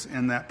righteousness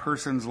in that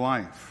person's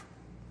life.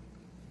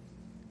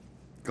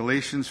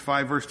 Galatians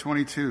 5 verse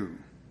 22.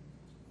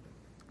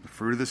 The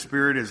fruit of the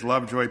Spirit is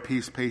love, joy,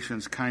 peace,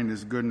 patience,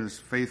 kindness, goodness,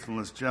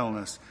 faithfulness,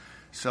 gentleness,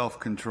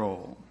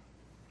 self-control.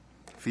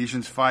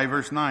 Ephesians 5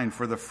 verse 9.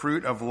 For the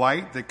fruit of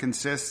light that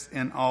consists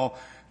in all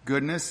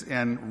goodness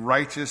and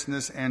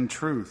righteousness and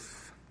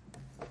truth.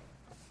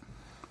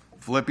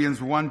 Philippians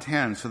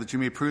 1:10. So that you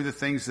may prove the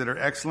things that are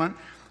excellent,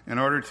 in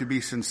order to be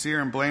sincere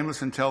and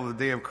blameless until the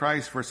day of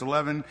Christ. Verse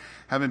 11.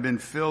 Having been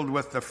filled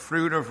with the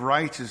fruit of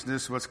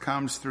righteousness, which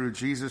comes through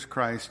Jesus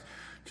Christ,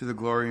 to the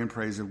glory and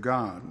praise of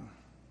God.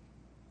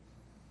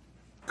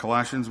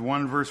 Colossians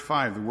 1 verse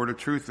 5, the word of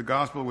truth, the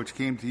gospel which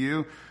came to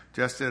you,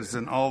 just as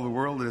in all the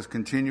world, it is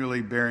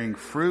continually bearing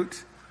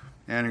fruit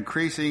and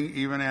increasing,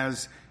 even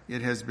as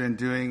it has been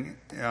doing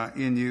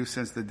in you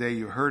since the day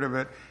you heard of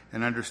it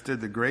and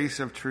understood the grace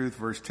of truth.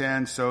 Verse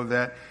 10, so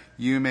that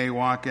you may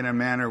walk in a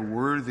manner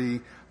worthy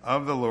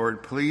of the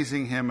Lord,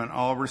 pleasing him in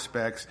all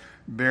respects,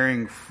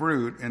 bearing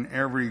fruit in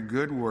every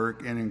good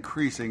work and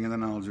increasing in the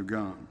knowledge of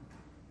God.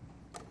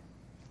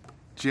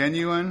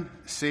 Genuine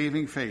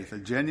saving faith, a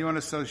genuine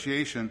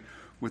association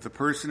with the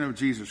person of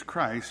Jesus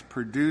Christ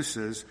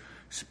produces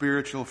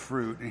spiritual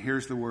fruit. And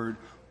here's the word,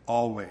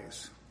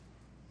 always.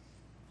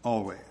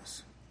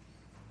 Always.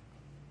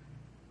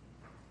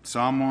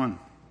 Psalm 1.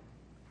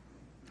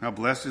 How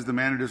blessed is the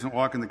man who doesn't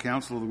walk in the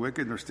counsel of the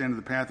wicked, nor stand in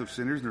the path of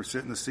sinners, nor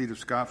sit in the seat of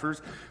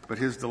scoffers. But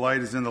his delight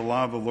is in the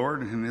law of the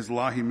Lord, and in his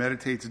law he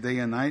meditates day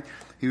and night.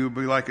 He will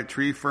be like a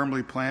tree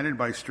firmly planted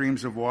by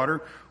streams of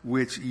water,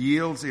 which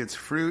yields its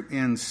fruit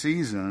in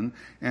season,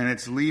 and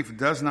its leaf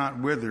does not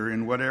wither.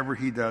 In whatever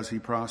he does, he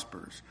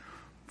prospers.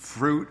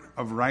 Fruit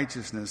of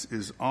righteousness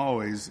is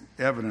always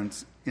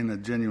evidence in a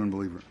genuine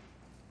believer.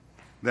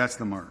 That's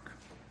the mark.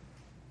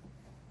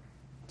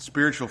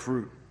 Spiritual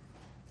fruit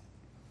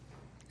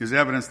is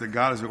evidence that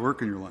God is at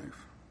work in your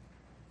life.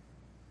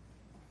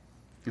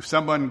 If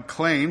someone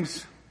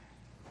claims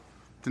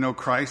to know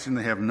Christ and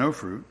they have no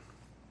fruit,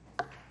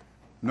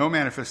 no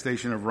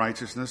manifestation of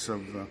righteousness,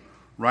 of the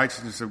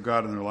righteousness of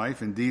God in their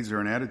life, in deeds or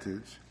in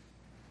attitudes,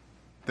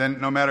 then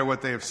no matter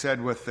what they have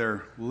said with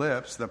their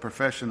lips, the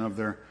profession of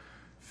their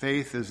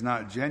faith is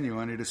not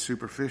genuine, it is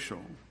superficial.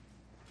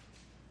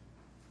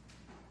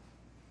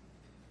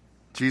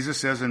 Jesus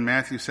says in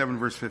Matthew 7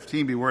 verse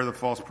 15, beware of the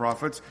false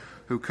prophets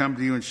who come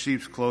to you in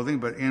sheep's clothing,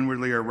 but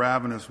inwardly are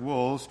ravenous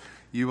wolves.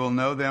 You will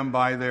know them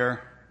by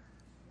their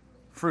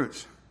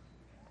fruits.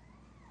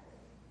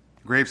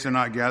 Grapes are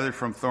not gathered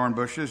from thorn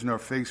bushes, nor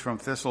figs from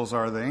thistles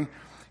are they.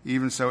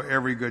 Even so,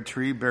 every good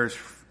tree bears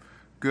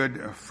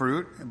good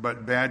fruit, but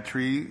the bad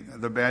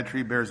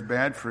tree bears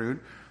bad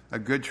fruit. A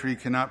good tree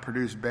cannot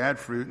produce bad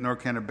fruit, nor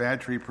can a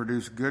bad tree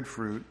produce good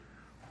fruit.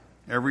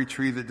 Every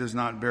tree that does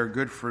not bear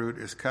good fruit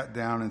is cut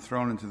down and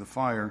thrown into the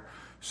fire,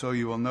 so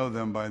you will know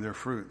them by their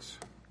fruits.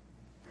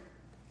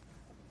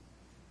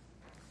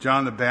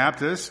 John the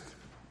Baptist,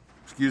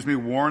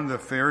 warned the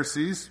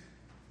Pharisees,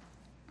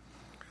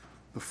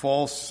 the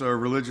false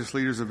religious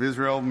leaders of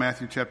Israel,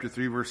 Matthew chapter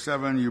 3, verse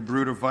 7, you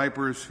brood of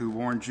vipers, who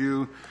warned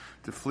you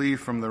to flee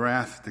from the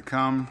wrath to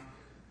come.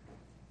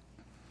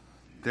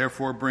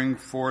 Therefore bring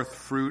forth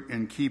fruit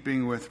in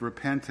keeping with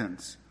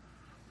repentance.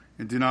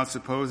 And do not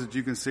suppose that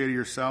you can say to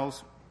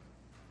yourselves,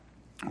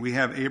 we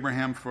have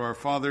Abraham for our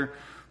father,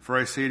 for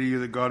I say to you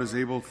that God is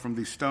able from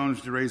these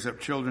stones to raise up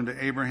children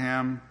to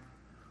Abraham.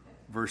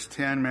 Verse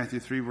 10, Matthew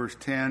 3, verse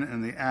 10,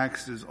 and the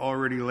axe is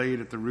already laid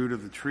at the root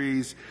of the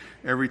trees.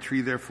 Every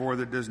tree, therefore,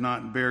 that does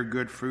not bear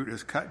good fruit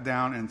is cut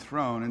down and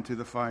thrown into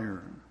the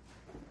fire.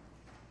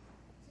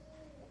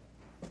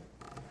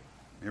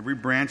 Every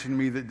branch in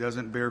me that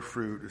doesn't bear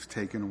fruit is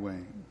taken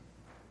away.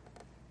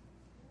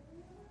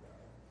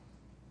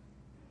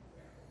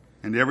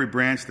 And every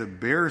branch that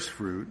bears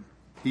fruit,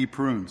 he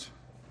prunes,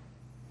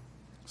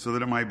 so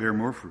that it might bear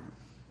more fruit.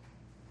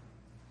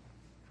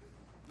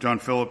 John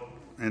Phillips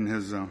in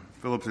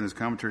his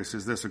commentary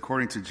says this,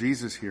 according to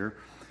Jesus here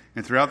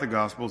and throughout the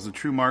Gospels, the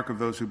true mark of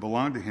those who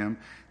belong to him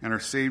and are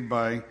saved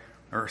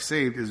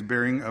is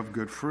bearing of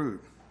good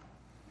fruit.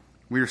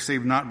 We are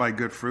saved not by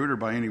good fruit or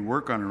by any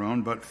work on our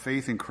own, but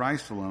faith in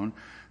Christ alone.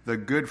 The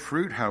good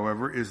fruit,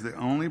 however, is the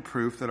only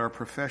proof that our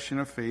profession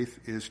of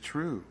faith is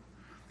true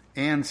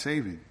and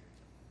saving.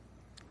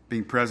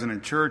 Being present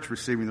in church,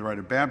 receiving the rite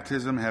of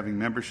baptism, having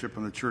membership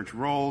on the church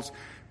rolls,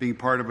 being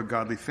part of a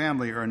godly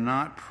family are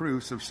not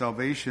proofs of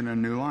salvation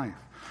and new life.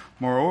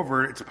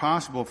 Moreover, it's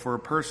possible for a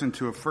person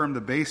to affirm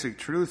the basic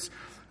truths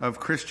of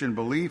Christian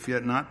belief,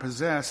 yet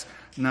possess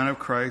none of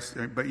Christ's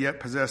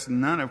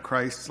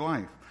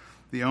life.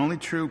 The only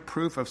true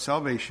proof of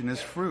salvation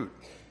is fruit.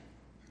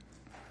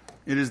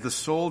 It is the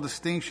sole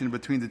distinction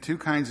between the two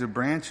kinds of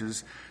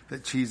branches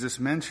that Jesus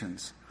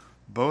mentions.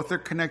 Both are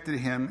connected to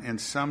him in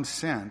some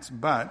sense,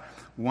 but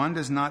one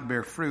does not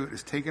bear fruit,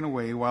 is taken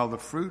away, while the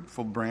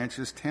fruitful branch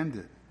is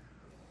tended.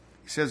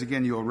 He says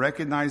again, you will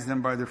recognize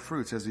them by their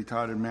fruits, as he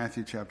taught in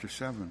Matthew chapter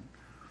 7.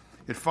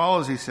 It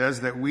follows, he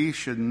says, that we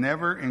should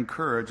never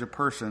encourage a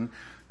person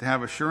to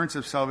have assurance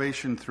of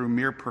salvation through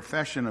mere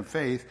profession of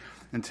faith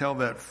until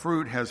that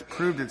fruit has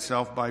proved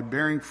itself by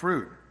bearing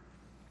fruit.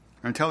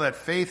 Until that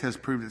faith has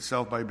proved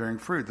itself by bearing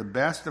fruit. The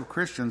best of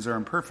Christians are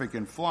imperfect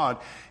and flawed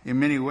in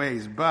many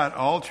ways, but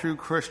all true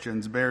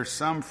Christians bear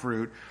some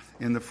fruit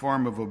in the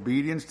form of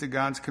obedience to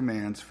God's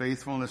commands,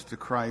 faithfulness to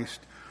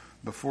Christ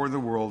before the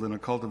world, and a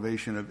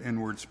cultivation of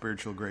inward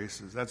spiritual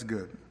graces. That's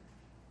good.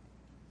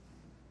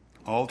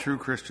 All true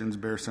Christians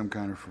bear some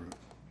kind of fruit.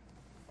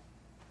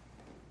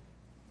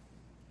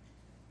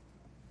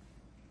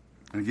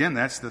 And again,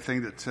 that's the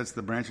thing that sets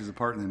the branches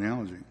apart in the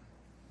analogy.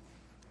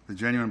 The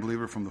genuine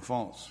believer from the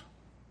false.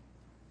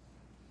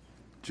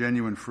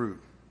 Genuine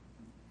fruit.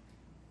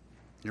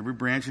 Every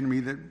branch in me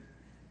that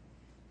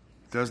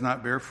does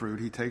not bear fruit,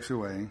 he takes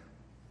away.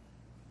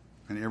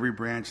 And every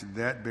branch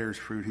that bears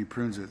fruit, he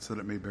prunes it so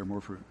that it may bear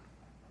more fruit.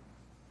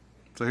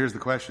 So here's the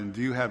question.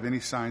 Do you have any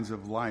signs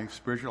of life,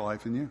 spiritual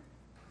life in you?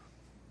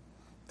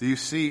 Do you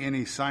see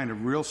any sign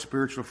of real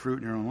spiritual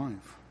fruit in your own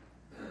life?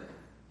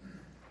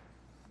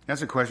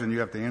 That's a question you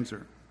have to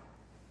answer.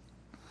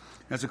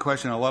 That's a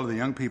question a lot of the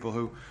young people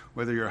who,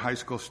 whether you're a high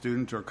school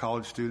student or a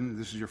college student,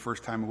 this is your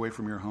first time away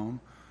from your home.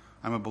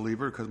 I'm a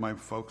believer because my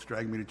folks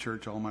dragged me to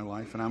church all my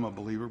life, and I'm a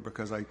believer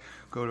because I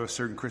go to a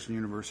certain Christian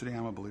university.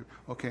 I'm a believer.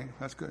 Okay,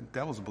 that's good.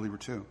 Devil's a believer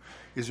too.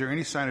 Is there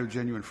any sign of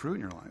genuine fruit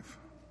in your life?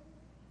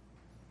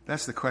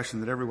 That's the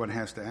question that everyone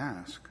has to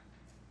ask.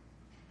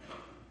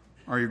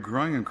 Are you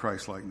growing in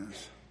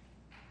Christ-likeness?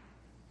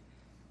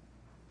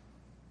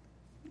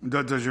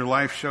 Does your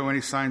life show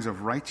any signs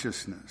of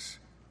righteousness?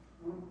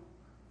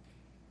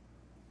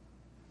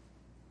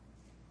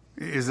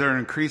 Is there an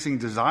increasing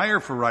desire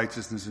for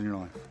righteousness in your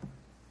life?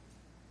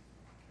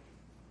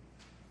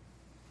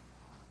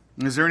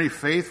 Is there any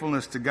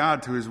faithfulness to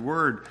God, to his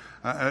word,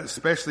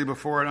 especially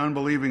before an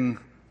unbelieving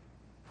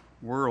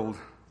world?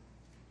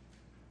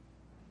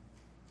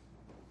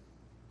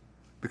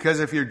 Because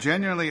if you're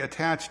genuinely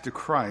attached to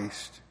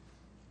Christ,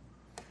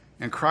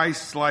 and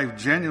Christ's life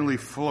genuinely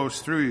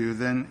flows through you,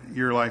 then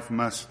your life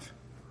must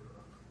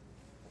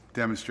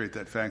demonstrate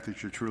that fact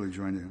that you're truly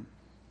joined to him.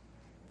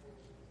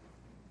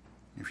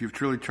 If you've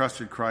truly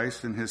trusted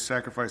Christ and his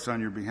sacrifice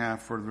on your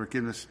behalf for the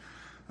forgiveness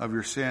of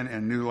your sin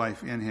and new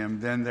life in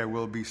him, then there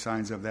will be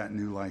signs of that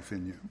new life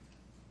in you.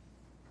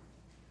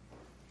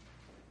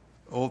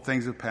 Old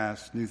things have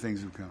passed, new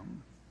things have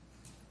come.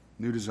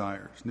 New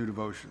desires, new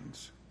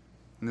devotions,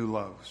 new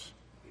loves,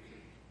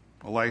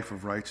 a life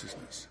of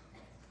righteousness.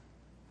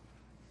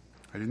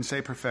 I didn't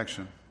say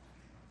perfection,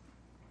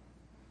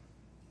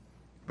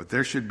 but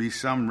there should be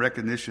some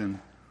recognition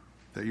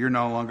that you're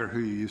no longer who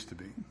you used to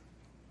be.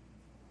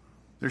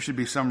 There should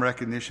be some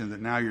recognition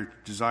that now your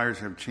desires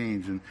have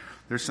changed, and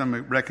there's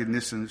some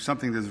recognition,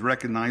 something that's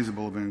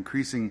recognizable of an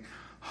increasing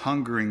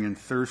hungering and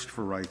thirst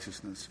for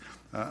righteousness,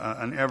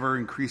 an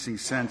ever-increasing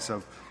sense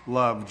of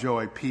love,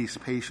 joy, peace,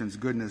 patience,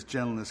 goodness,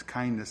 gentleness,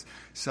 kindness,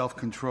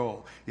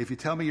 self-control. If you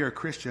tell me you're a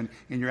Christian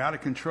and you're out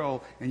of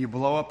control and you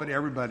blow up at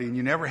everybody and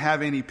you never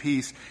have any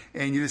peace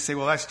and you just say,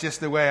 well, that's just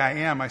the way I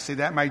am, I say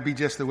that might be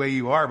just the way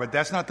you are, but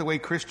that's not the way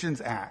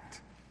Christians act.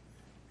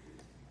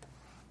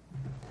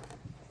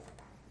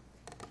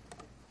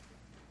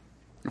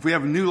 If we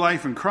have new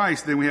life in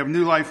Christ, then we have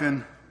new life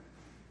in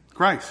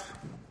Christ.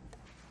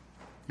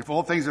 If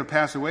old things have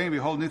passed away and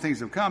behold, new things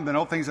have come, then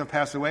old things have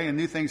passed away and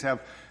new things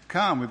have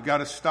come. We've got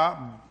to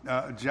stop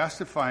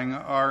justifying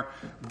our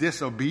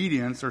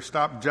disobedience, or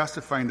stop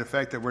justifying the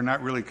fact that we're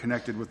not really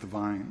connected with the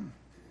vine.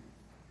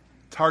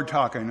 It's hard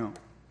talk, I know.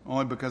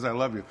 Only because I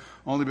love you.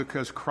 Only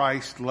because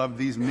Christ loved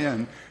these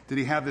men did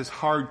he have this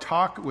hard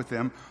talk with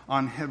them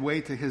on his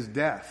way to his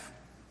death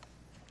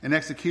and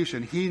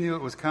execution. He knew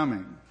it was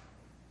coming.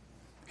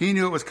 He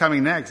knew it was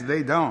coming next.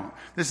 They don't.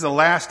 This is the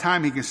last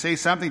time he can say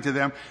something to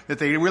them that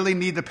they really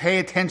need to pay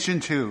attention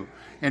to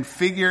and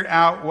figure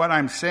out what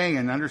I'm saying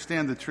and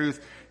understand the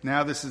truth.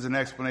 Now this is an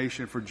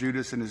explanation for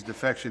Judas and his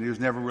defection. He was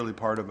never really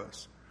part of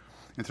us.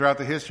 And throughout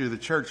the history of the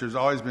church, there's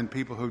always been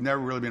people who've never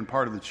really been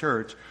part of the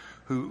church,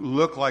 who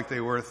looked like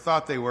they were,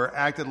 thought they were,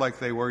 acted like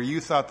they were,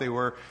 you thought they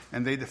were,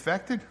 and they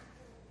defected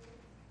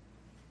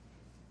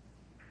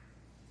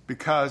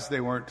because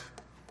they weren't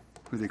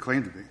who they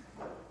claimed to be.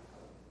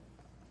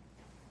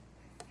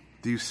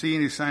 Do you see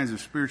any signs of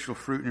spiritual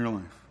fruit in your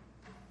life?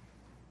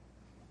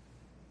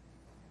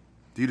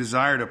 Do you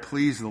desire to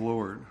please the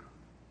Lord?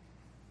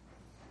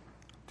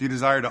 Do you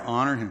desire to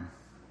honor him?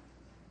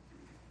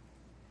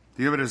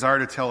 Do you have a desire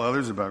to tell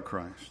others about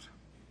Christ?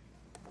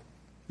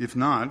 If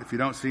not, if you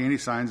don't see any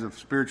signs of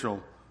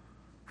spiritual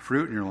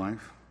fruit in your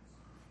life,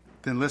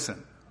 then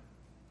listen.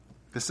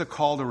 This is a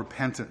call to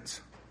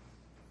repentance.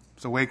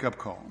 It's a wake-up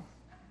call.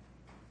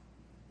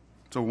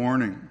 It's a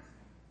warning.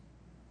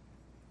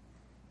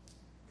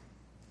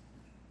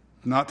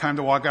 Not time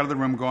to walk out of the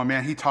room going,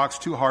 man, he talks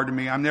too hard to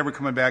me. I'm never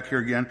coming back here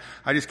again.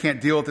 I just can't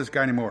deal with this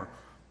guy anymore.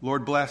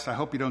 Lord bless. I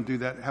hope you don't do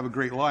that. Have a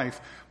great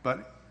life.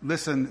 But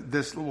listen,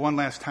 this one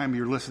last time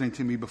you're listening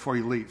to me before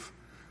you leave.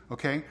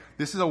 Okay?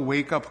 This is a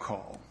wake-up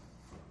call.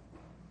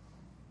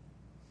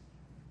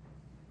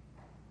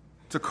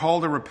 It's a call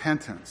to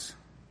repentance.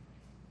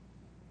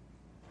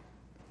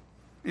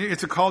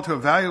 It's a call to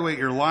evaluate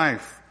your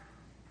life,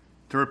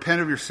 to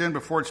repent of your sin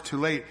before it's too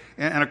late,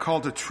 and a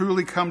call to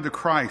truly come to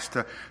Christ,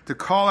 to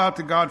call out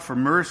to God for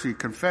mercy,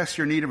 confess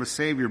your need of a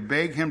Savior,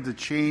 beg Him to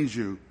change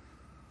you.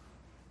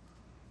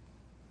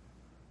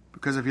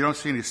 Because if you don't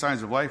see any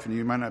signs of life in you,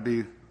 you might not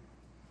be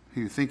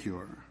who you think you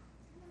are.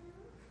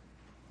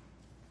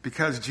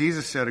 Because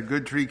Jesus said a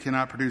good tree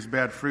cannot produce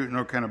bad fruit,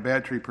 nor can a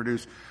bad tree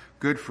produce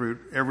good fruit.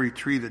 Every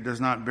tree that does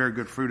not bear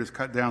good fruit is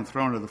cut down,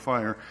 thrown into the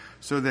fire.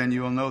 So then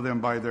you will know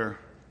them by their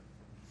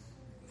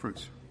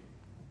fruits.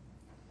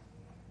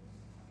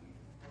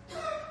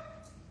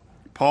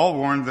 Paul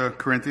warned the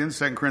Corinthians,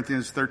 2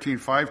 Corinthians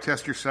 13:5,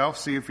 test yourself,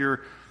 see if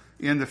you're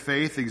in the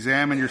faith,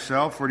 examine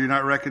yourself, or do you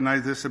not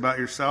recognize this about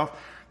yourself,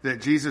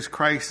 that Jesus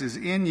Christ is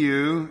in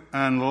you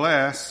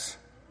unless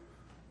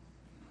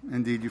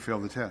indeed you fail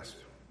the test.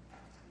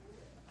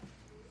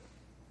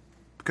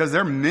 Because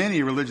there are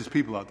many religious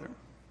people out there,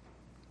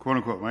 quote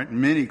unquote, right?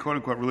 Many quote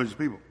unquote religious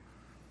people.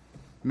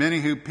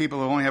 Many people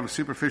who only have a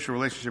superficial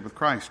relationship with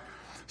Christ.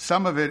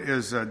 Some of it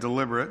is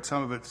deliberate,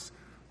 some of it's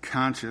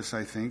conscious,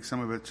 I think. Some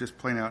of it's just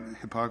plain out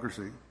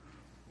hypocrisy.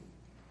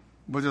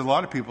 But there's a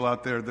lot of people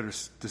out there that are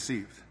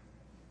deceived.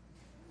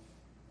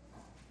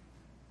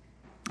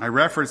 I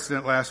referenced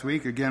it last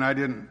week. Again, I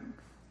didn't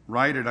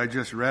write it. I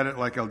just read it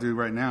like I'll do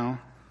right now.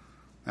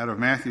 Out of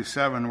Matthew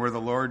 7, where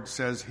the Lord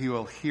says He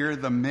will hear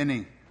the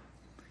many.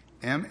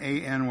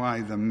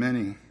 M-A-N-Y, the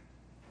many.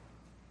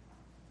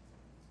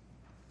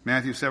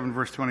 Matthew 7,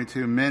 verse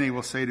 22, many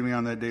will say to me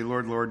on that day,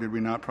 Lord, Lord, did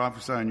we not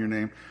prophesy in your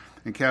name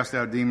and cast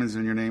out demons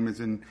in your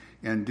name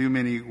and do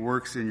many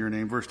works in your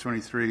name? Verse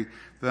 23,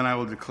 then I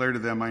will declare to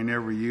them, I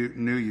never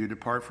knew you.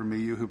 Depart from me,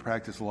 you who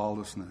practice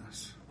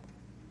lawlessness.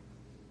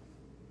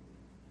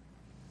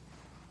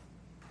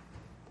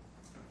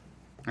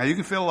 Now, you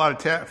can fail a lot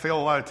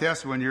of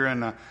tests when you're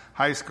in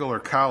high school or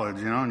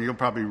college, and you'll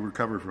probably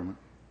recover from it.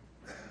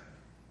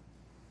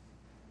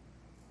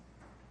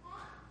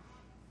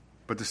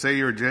 But to say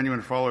you're a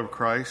genuine follower of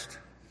Christ,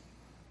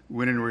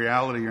 when in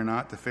reality you're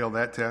not, to fail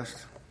that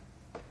test,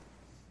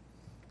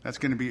 that's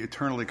going to be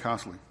eternally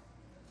costly.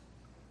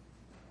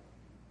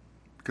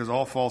 Because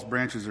all false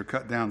branches are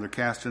cut down, they're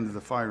cast into the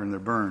fire, and they're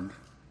burned.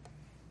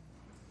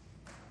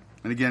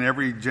 And again,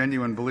 every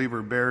genuine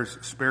believer bears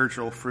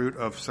spiritual fruit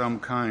of some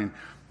kind.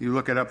 You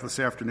look it up this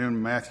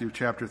afternoon, Matthew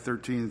chapter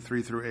 13,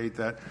 3 through 8,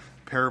 that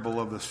parable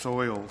of the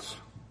soils.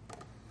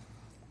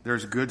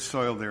 There's good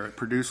soil there. It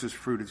produces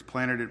fruit. It's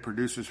planted. It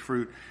produces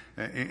fruit.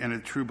 And a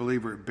true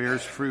believer, it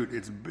bears fruit.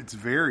 It's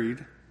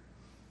varied.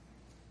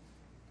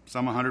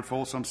 Some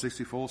 100-fold, some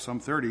 60-fold, some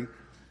 30.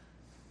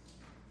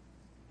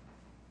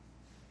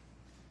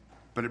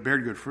 But it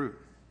bared good fruit.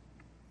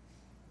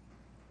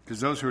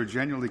 Because those who are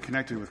genuinely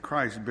connected with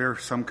Christ bear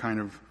some kind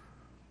of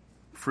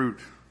fruit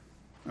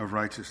of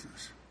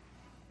righteousness.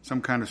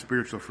 Some kind of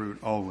spiritual fruit,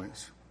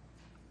 always.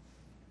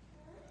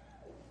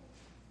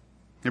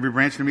 Every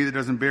branch in me that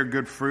doesn't bear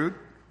good fruit,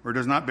 or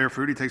does not bear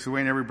fruit, He takes away.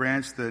 And every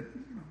branch that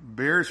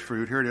bears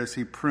fruit, here it is,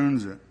 He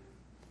prunes it.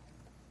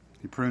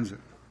 He prunes it,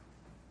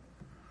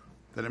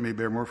 that it may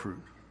bear more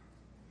fruit.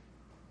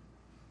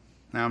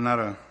 Now, I'm not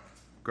a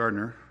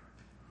gardener.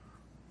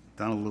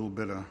 Done a little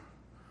bit of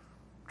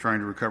trying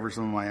to recover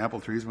some of my apple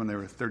trees when they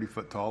were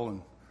 30-foot tall,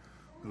 and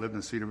I lived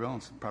in Cedarville.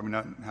 It's probably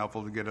not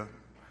helpful to get a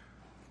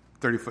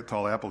 30-foot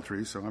tall apple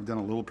tree, so I've done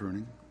a little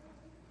pruning.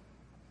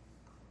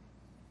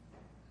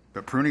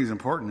 But pruning is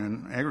important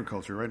in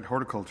agriculture, right?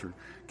 Horticulture,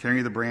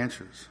 carrying the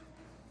branches.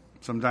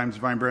 Sometimes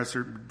vine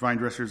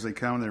dressers, they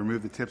come, they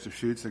remove the tips of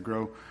shoots that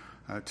grow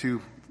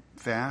too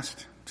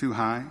fast, too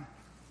high.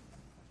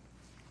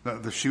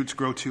 The shoots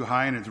grow too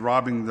high, and it's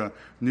robbing the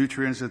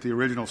nutrients that the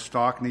original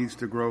stalk needs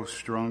to grow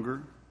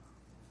stronger.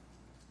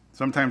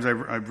 Sometimes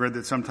I've read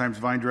that sometimes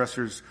vine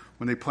dressers,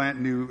 when they plant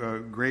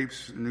new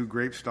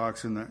grape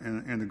stalks in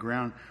the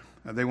ground,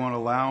 they won't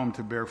allow them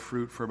to bear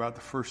fruit for about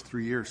the first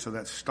 3 years, so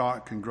that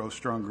stalk can grow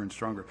stronger and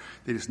stronger.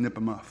 They just nip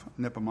them off.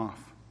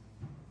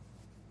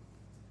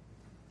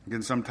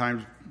 Again,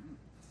 sometimes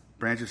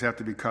branches have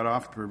to be cut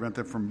off to prevent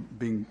them from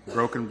being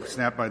broken,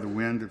 snapped by the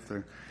wind. If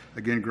they're,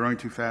 again, growing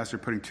too fast, they're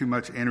putting too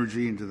much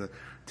energy into the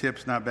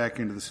tips, not back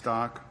into the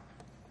stalk.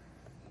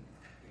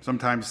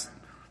 Sometimes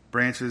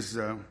branches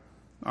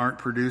aren't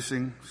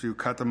producing, so you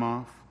cut them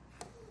off.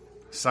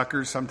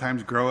 Suckers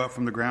sometimes grow up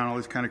from the ground. All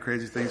these kind of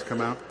crazy things come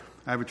out.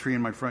 I have a tree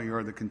in my front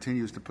yard that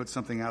continues to put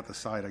something out the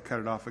side. I cut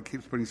it off. It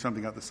keeps putting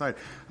something out the side.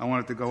 I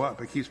want it to go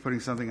up. It keeps putting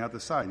something out the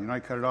side. I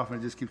cut it off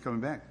and it just keeps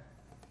coming back.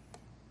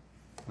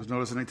 I was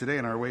noticing it today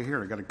on our way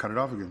here. I got to cut it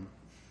off again.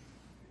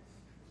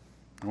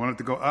 I want it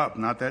to go up,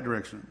 not that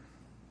direction.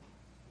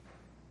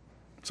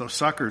 So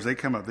suckers, they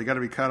come up. They got to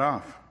be cut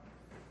off.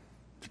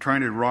 They're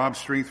trying to rob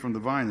strength from the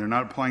vine. They're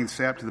not applying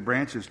sap to the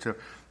branches to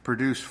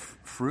produce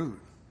fruit.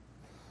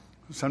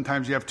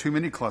 Sometimes you have too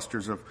many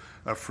clusters of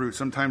fruit.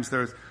 Sometimes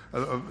there's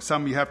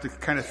some you have to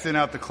kind of thin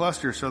out the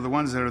cluster so the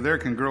ones that are there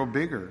can grow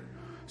bigger.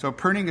 So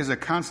pruning is a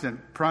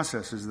constant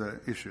process is the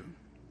issue.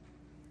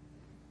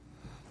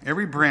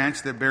 Every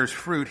branch that bears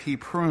fruit, he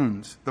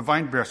prunes. The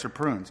vine dresser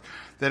prunes,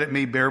 that it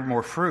may bear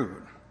more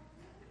fruit.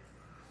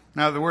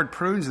 Now, the word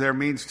prunes there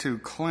means to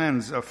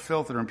cleanse of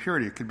filth or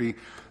impurity. It could be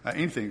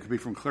anything. It could be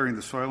from clearing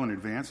the soil in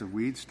advance of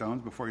weeds,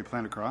 stones, before you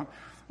plant a crop.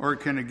 Or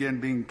it can, again,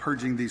 be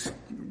purging these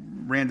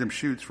random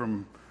shoots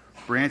from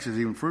branches,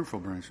 even fruitful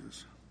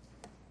branches.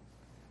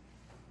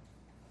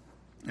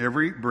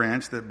 Every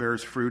branch that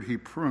bears fruit, he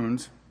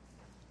prunes,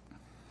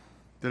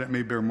 that it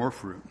may bear more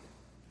fruit.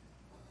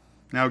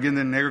 Now, again,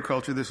 in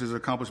agriculture, this is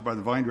accomplished by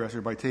the vine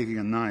dresser by taking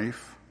a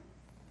knife,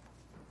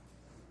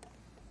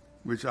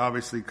 which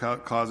obviously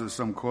causes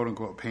some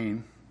quote-unquote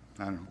pain,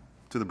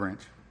 to the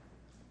branch.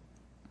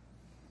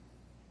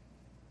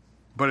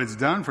 But it's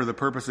done for the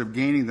purpose of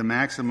gaining the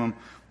maximum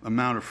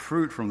amount of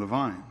fruit from the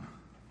vine.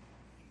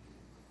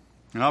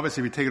 And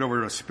obviously, if you take it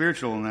over to a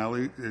spiritual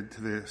analogy,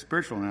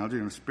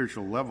 on a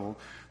spiritual level,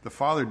 the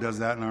Father does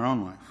that in our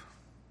own life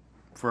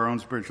for our own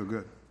spiritual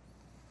good.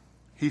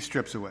 He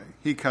strips away.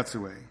 He cuts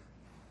away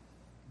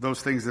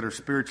those things that are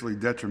spiritually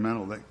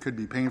detrimental, that could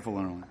be painful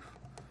in our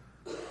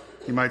life.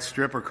 He might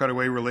strip or cut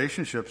away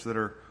relationships that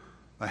are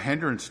a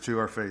hindrance to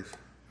our faith.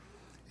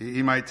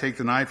 He might take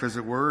the knife, as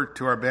it were,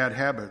 to our bad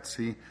habits.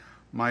 He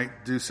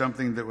might do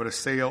something that would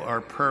assail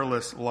our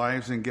prayerless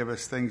lives and give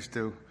us things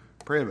to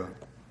pray about.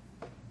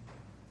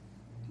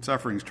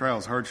 Sufferings,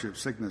 trials, hardships,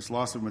 sickness,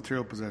 loss of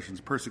material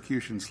possessions,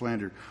 persecution,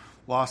 slander,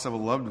 loss of a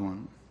loved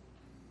one,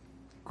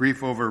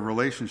 grief over a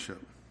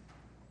relationship.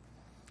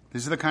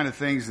 These are the kind of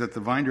things that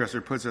the vine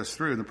dresser puts us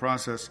through in the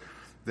process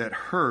that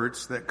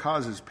hurts, that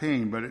causes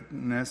pain, but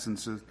in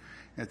essence,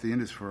 at the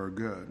end is for our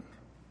good.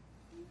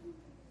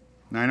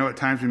 Now, I know at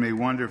times we may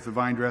wonder if the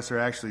vine dresser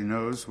actually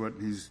knows what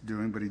he's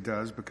doing, but he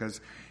does, because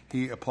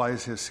he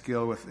applies his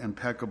skill with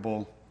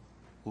impeccable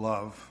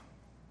love.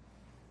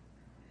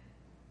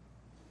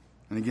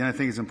 And again, I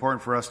think it's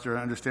important for us to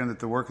understand that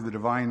the work of the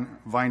divine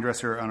vine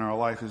dresser on our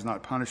life is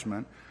not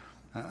punishment.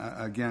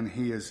 Again,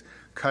 he is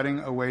cutting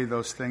away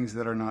those things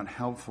that are not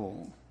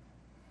helpful.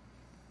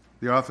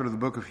 The author of the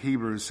book of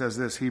Hebrews says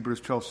this,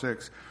 Hebrews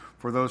 12:6,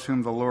 "For those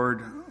whom the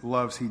Lord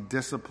loves, he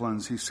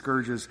disciplines, he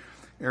scourges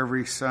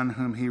every son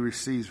whom he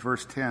receives."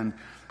 Verse 10,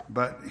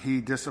 "But he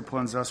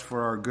disciplines us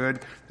for our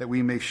good, that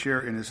we may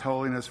share in his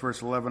holiness."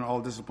 Verse 11, "All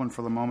discipline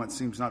for the moment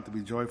seems not to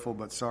be joyful,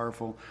 but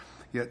sorrowful.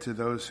 Yet to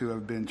those who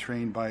have been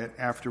trained by it,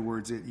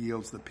 afterwards it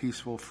yields the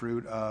peaceful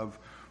fruit of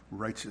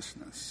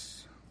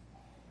righteousness."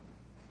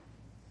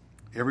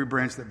 Every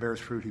branch that bears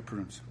fruit, he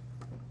prunes.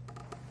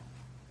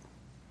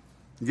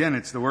 Again,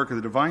 it's the work of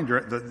the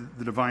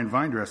divine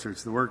vine dresser.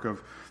 It's the work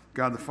of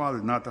God the Father,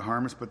 not to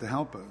harm us, but to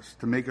help us,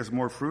 to make us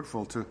more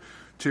fruitful, to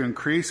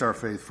increase our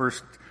faith. 1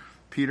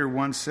 Peter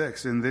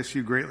 1:6, "In this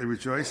you greatly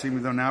rejoice,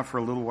 even though now for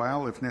a little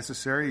while, if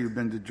necessary, you've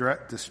been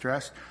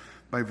distressed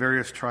by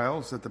various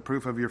trials, that the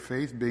proof of your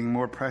faith, being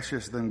more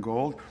precious than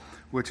gold,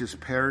 which is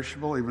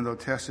perishable, even though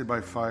tested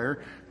by fire,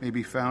 may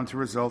be found to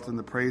result in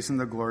the praise and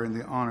the glory and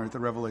the honor at the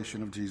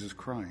revelation of Jesus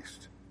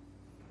Christ."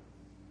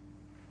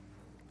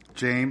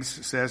 James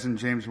says in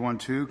James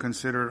 1:2,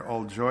 "Consider it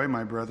all joy,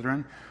 my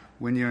brethren,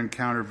 when you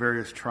encounter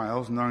various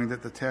trials, knowing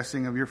that the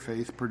testing of your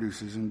faith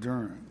produces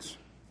endurance."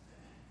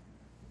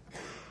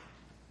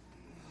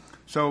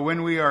 So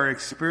when we are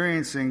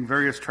experiencing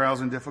various trials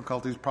and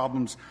difficulties,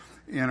 problems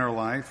in our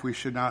life, we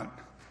should not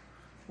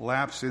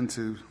lapse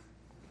into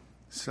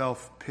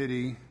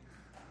self-pity,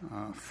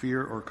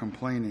 fear, or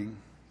complaining.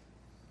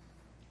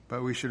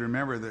 But we should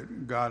remember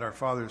that God, our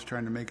Father, is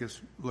trying to make us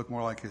look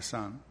more like his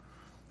Son.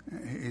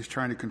 He's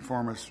trying to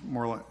conform us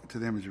more to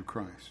the image of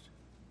Christ.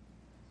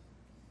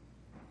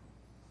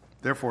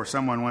 Therefore,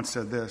 someone once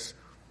said this,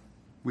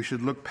 we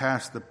should look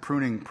past the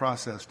pruning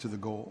process to the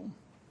goal.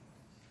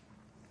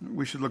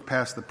 We should look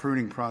past the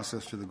pruning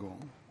process to the goal.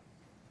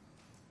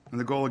 And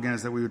the goal, again,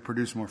 is that we would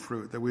produce more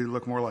fruit, that we would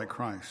look more like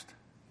Christ,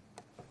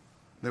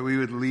 that we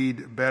would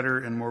lead better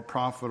and more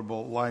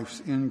profitable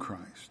lives in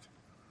Christ.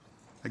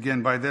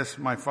 Again, by this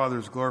my Father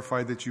is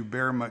glorified, that you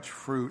bear much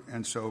fruit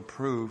and so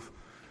prove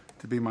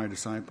to be my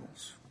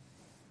disciples.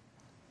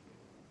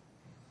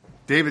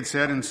 David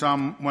said in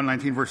Psalm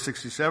 119, verse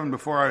 67,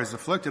 "Before I was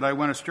afflicted, I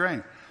went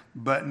astray,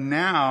 but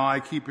now I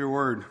keep your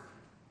word."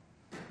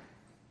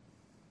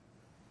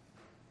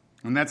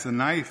 And that's the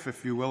knife,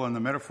 if you will, and the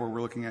metaphor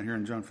we're looking at here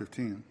in John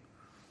 15.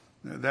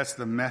 That's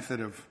the method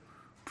of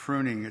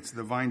pruning. It's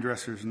the vine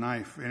dresser's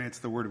knife, and it's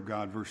the word of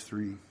God, verse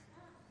 3.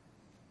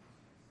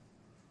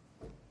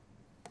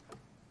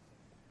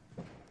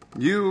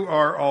 "You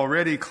are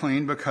already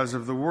clean because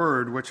of the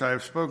word which I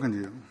have spoken to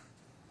you."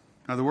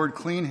 Now, the word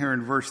clean here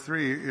in verse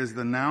 3 is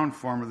the noun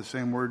form of the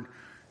same word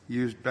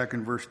used back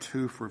in verse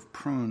 2 for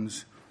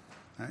prunes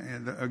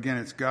And again,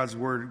 it's God's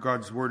word.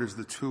 God's word is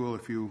the tool,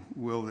 if you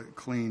will, that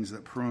cleans,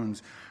 that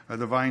prunes.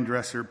 The vine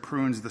dresser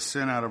prunes the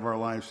sin out of our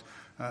lives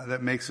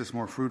that makes us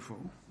more fruitful.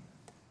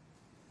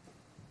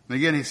 And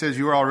again, he says,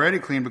 you are already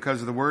clean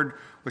because of the word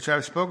which I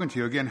have spoken to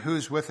you. Again,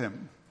 who's with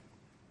him?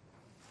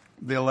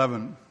 The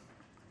 11.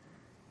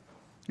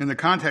 In the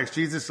context,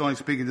 Jesus is only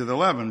speaking to the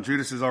 11.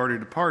 Judas has already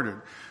departed.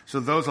 So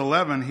those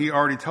 11, he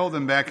already told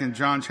them back in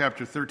John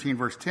chapter 13,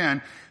 verse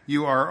 10,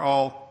 you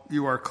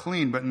are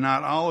clean, but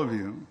not all of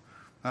you.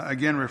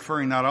 Again,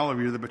 referring not all of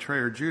you to the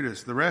betrayer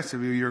Judas. The rest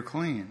of you, you're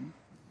clean.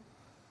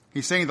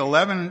 He's saying the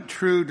 11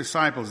 true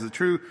disciples, the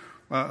true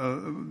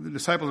the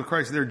disciples of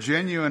Christ, they're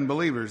genuine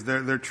believers.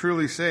 They're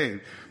truly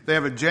saved. They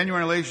have a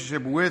genuine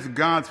relationship with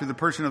God through the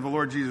person of the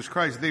Lord Jesus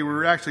Christ. They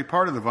were actually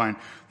part of the vine.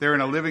 They're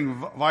in a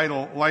living,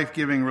 vital,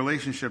 life-giving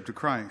relationship to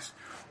Christ.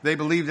 They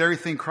believed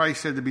everything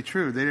Christ said to be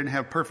true. They didn't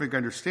have perfect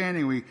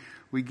understanding.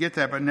 We get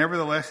that, but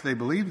nevertheless, they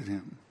believed in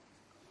him.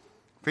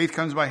 Faith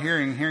comes by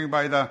hearing, hearing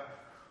by the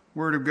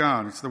Word of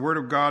God. It's the Word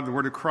of God, the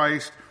Word of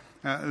Christ.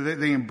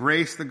 They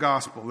embraced the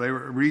gospel. They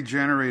were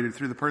regenerated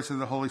through the person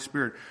of the Holy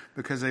Spirit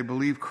because they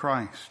believe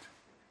Christ.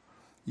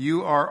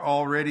 You are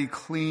already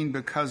clean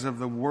because of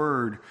the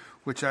word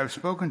which I have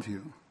spoken to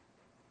you.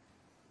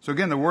 So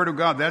again, the Word of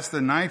God, that's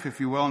the knife, if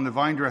you will, in the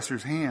vine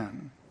dresser's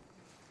hand.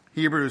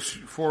 Hebrews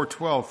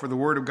 4:12, for the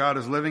Word of God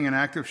is living and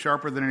active,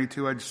 sharper than any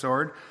two-edged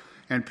sword,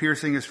 and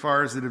piercing as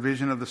far as the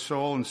division of the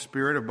soul and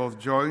spirit, of both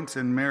joints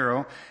and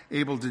marrow,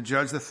 able to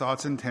judge the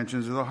thoughts and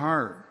intentions of the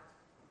heart.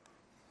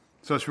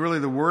 So it's really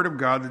the Word of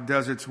God that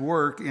does its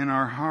work in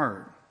our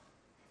heart.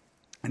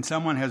 And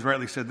someone has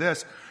rightly said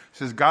this,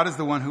 says God is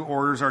the one who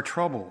orders our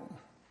trouble.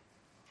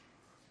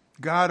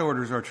 God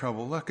orders our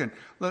trouble. Look,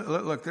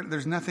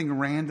 there's nothing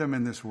random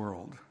in this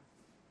world.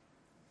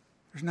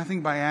 There's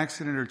nothing by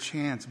accident or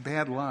chance,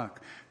 bad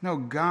luck. No,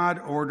 God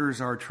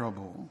orders our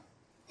trouble.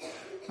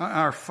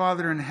 Our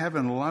Father in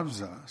heaven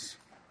loves us.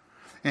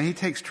 And he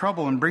takes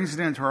trouble and brings it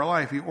into our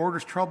life. He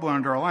orders trouble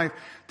into our life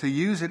to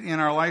use it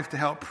in our life to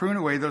help prune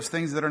away those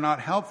things that are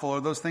not helpful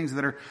or those things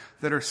that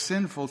are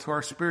sinful to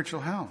our spiritual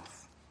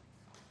health.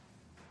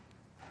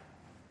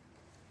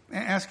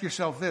 And ask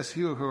yourself this,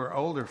 you who are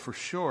older for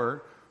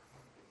sure,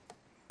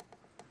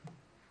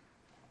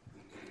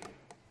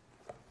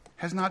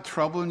 has not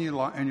trouble in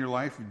your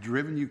life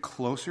driven you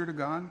closer to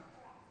God?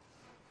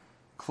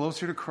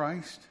 Closer to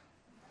Christ?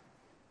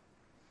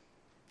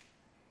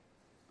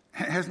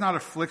 Has not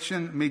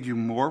affliction made you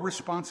more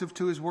responsive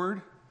to his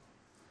word?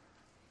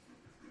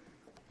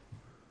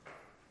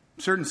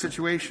 Certain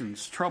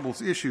situations,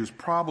 troubles, issues,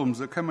 problems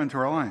that come into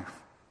our life.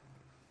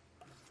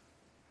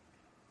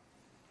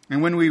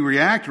 And when we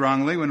react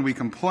wrongly, when we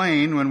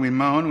complain, when we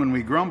moan, when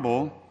we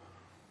grumble,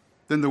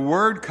 then the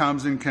word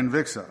comes and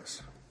convicts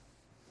us.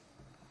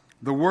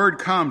 The word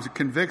comes, it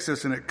convicts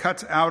us, and it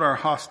cuts out our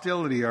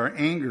hostility, our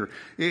anger.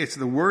 It's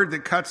the word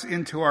that cuts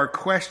into our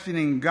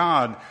questioning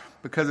God,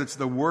 because it's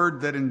the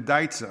word that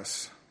indicts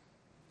us.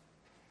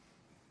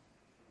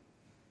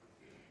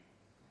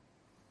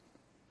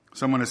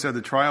 Someone has said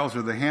the trials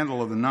are the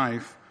handle of the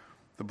knife,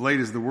 the blade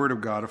is the word of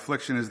God,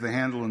 affliction is the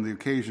handle and the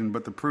occasion,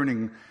 but the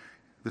pruning,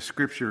 the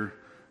scripture,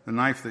 the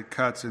knife that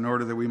cuts in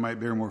order that we might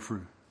bear more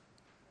fruit.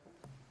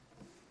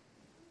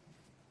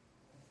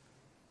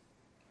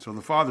 So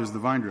the Father is the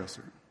vine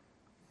dresser.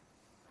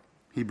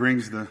 He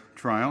brings the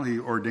trial, he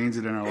ordains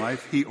it in our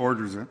life, he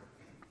orders it.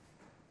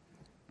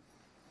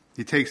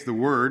 He takes the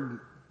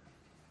word,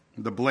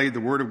 the blade, the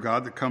word of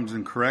God that comes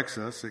and corrects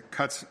us. It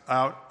cuts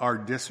out our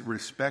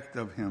disrespect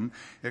of him.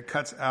 It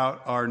cuts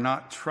out our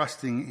not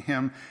trusting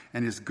him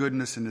and his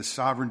goodness and his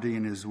sovereignty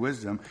and his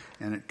wisdom.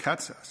 And it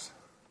cuts us.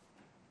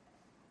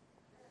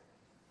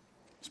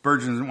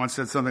 Spurgeon once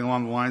said something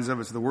along the lines of,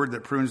 it's the word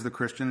that prunes the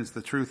Christian. It's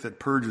the truth that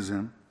purges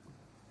him.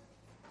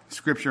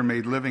 Scripture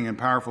made living and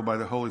powerful by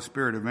the Holy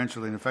Spirit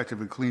eventually and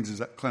effectively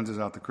cleanses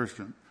out the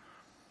Christian.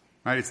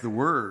 Right? It's the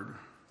word.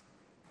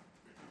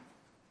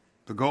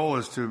 The goal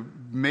is to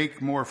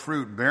make more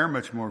fruit, bear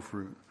much more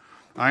fruit.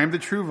 I am the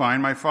true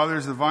vine, my Father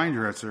is the vine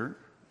dresser.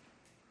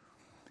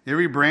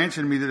 Every branch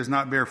in me that does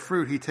not bear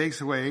fruit, he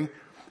takes away,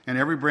 and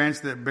every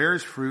branch that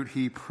bears fruit,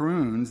 he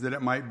prunes that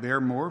it might bear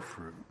more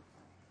fruit.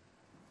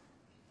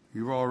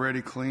 You are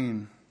already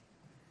clean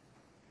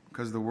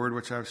because of the word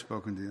which I have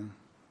spoken to you.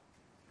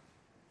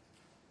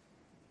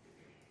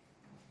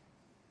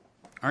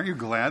 Aren't you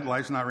glad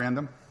life's not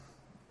random?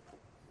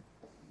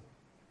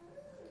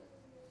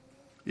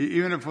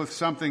 Even if with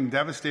something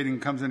devastating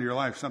comes into your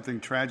life, something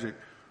tragic,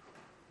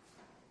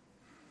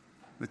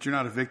 that you're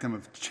not a victim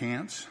of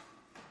chance.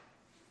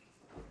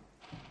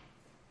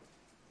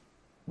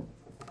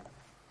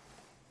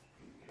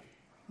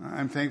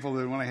 I'm thankful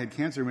that when I had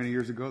cancer many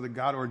years ago, that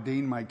God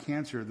ordained my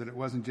cancer, that it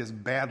wasn't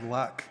just bad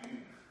luck.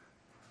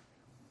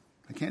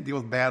 I can't deal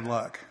with bad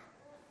luck.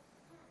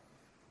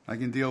 I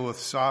can deal with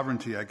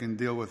sovereignty. I can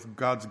deal with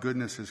God's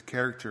goodness, his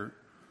character.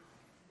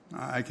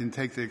 I can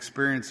take the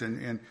experience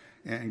and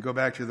go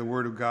back to the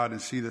Word of God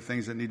and see the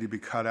things that need to be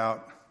cut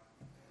out.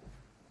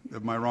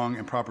 of my wrong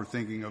and proper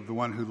thinking, of the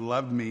one who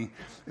loved me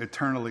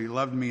eternally,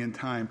 loved me in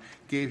time,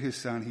 gave his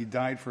son, he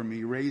died for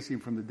me, raised him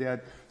from the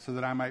dead so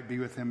that I might be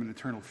with him in an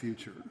eternal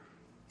future.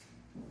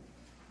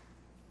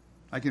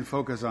 I can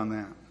focus on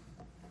that,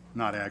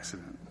 not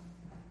accident.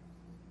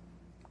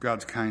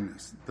 God's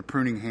kindness, the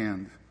pruning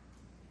hand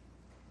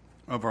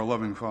of our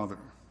loving Father.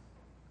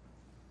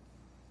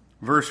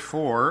 Verse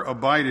 4,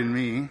 abide in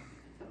me,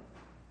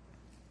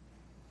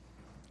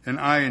 and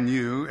I in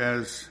you,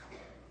 as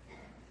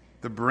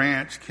the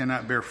branch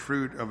cannot bear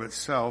fruit of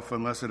itself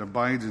unless it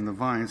abides in the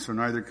vine, so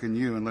neither can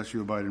you unless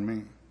you abide in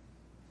me.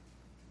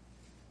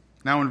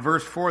 Now in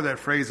verse 4, that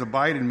phrase,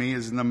 abide in me,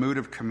 is in the mood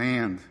of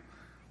command.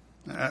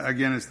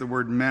 Again, it's the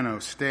word meno,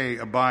 stay,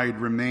 abide,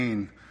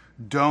 remain.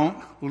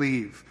 Don't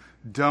leave.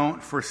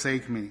 Don't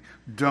forsake me.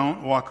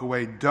 Don't walk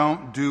away.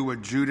 Don't do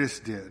what Judas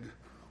did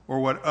or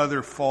what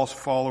other false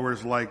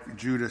followers like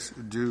Judas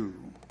do.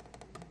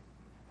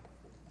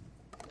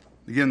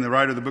 Again, the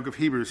writer of the book of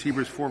Hebrews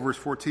 4 verse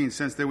 14,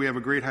 since then we have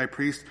a great high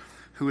priest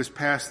who has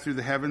passed through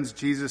the heavens,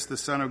 Jesus the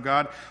Son of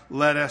God,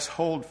 let us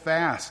hold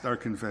fast our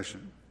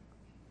confession.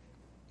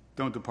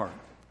 Don't depart.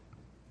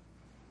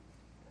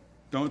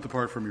 Don't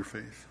depart from your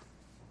faith.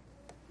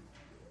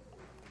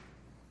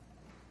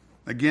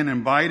 Again,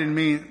 abide in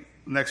me,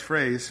 next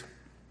phrase,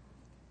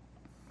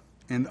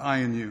 and I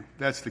in you.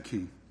 That's the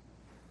key.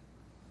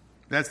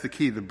 That's the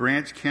key. The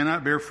branch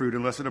cannot bear fruit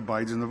unless it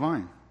abides in the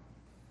vine.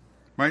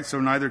 Right?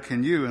 So neither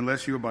can you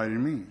unless you abide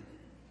in me.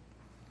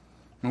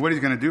 And what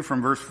he's going to do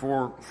from verse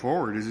 4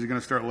 forward is he's going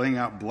to start laying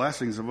out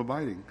blessings of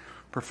abiding,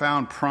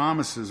 profound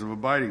promises of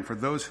abiding for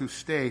those who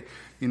stay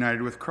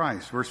united with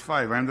Christ. Verse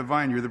 5, I am the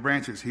vine, you're the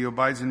branches. He who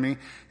abides in me,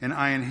 and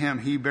I in him.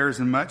 He bears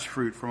much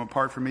fruit. From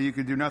apart from me, you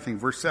can do nothing.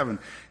 Verse 7,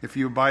 if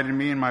you abide in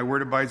me and my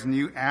word abides in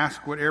you,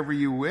 ask whatever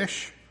you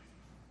wish,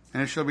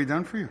 and it shall be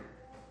done for you.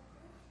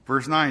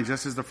 Verse 9,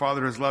 just as the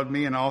Father has loved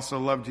me and also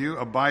loved you,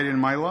 abide in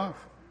my love.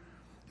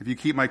 If you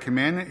keep my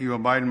commandment, you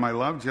abide in my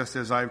love, just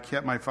as I have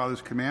kept my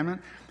Father's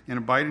commandment and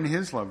abide in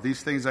his love.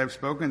 These things I have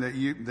spoken,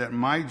 that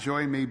my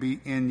joy may be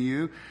in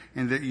you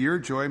and that your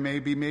joy may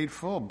be made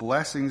full.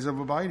 Blessings of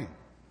abiding.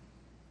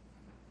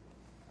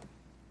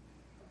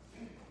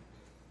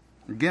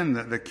 Again,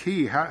 the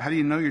key, how do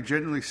you know you're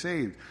genuinely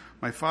saved?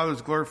 My Father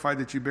is glorified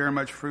that you bear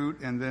much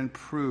fruit, and then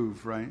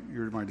prove, right,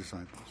 you're my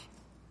disciples.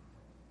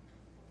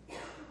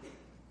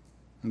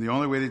 And the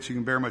only way that you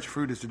can bear much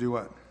fruit is to do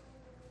what?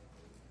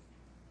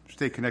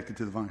 Stay connected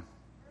to the vine.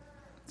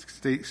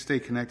 Stay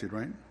connected,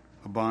 right?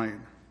 Abide.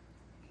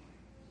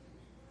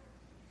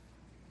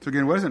 So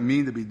again, what does it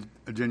mean to be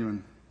a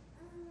genuine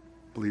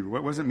believer?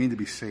 What does it mean to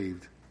be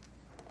saved?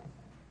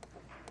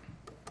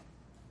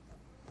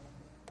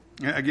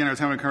 Again, I was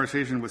having a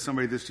conversation with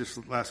somebody this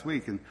just last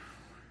week, and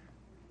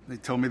they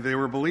told me they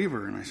were a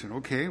believer. And I said,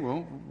 okay,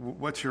 well,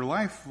 what's your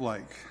life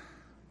like?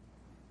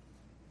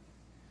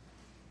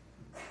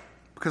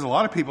 Because a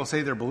lot of people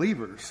say they're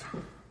believers.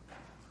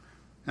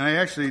 And I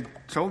actually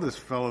told this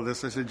fellow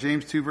this. I said,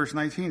 James 2 verse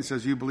 19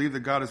 says, you believe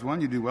that God is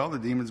one, you do well. The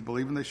demons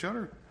believe and they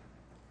shudder.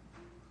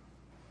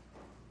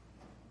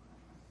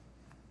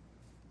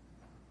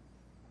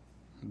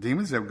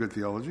 Demons have good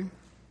theology.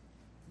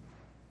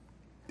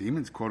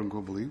 Demons, quote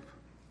unquote, believe.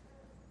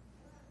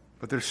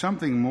 But there's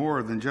something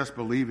more than just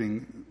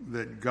believing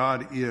that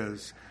God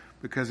is.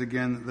 Because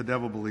again, the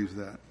devil believes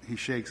that. He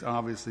shakes,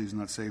 obviously he's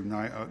not saved,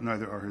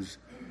 neither are his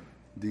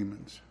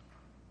demons.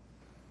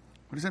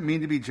 What does it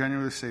mean to be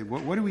genuinely saved?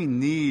 What do we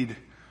need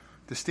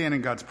to stand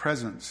in God's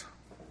presence?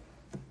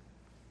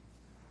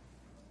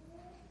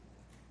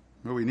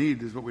 What we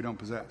need is what we don't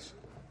possess.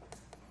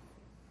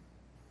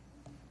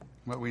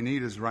 What we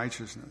need is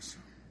righteousness.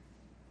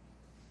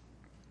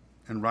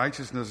 And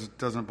righteousness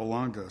doesn't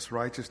belong to us.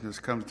 Righteousness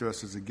comes to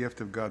us as a gift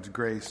of God's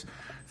grace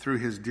through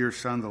his dear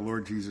Son, the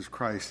Lord Jesus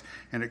Christ.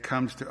 And it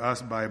comes to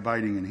us by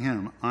abiding in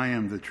him. I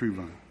am the true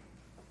vine.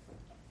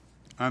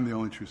 I'm the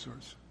only true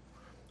source.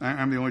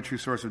 I'm the only true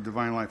source of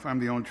divine life. I'm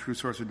the only true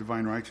source of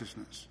divine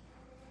righteousness.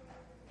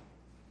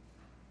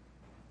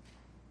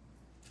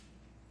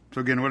 So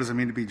again, what does it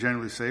mean to be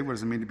genuinely saved? What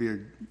does it mean to be a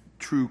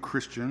true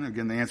Christian?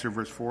 Again, the answer,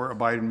 verse 4,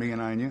 abide in me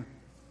and I in you.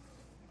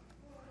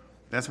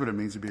 That's what it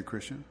means to be a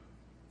Christian.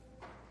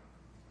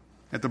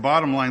 At the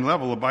bottom line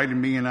level, abide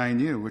in me and I in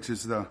you, which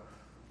is the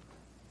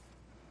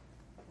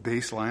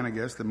baseline, I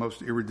guess, the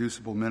most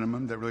irreducible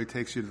minimum that really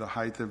takes you to the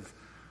height of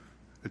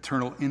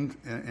eternal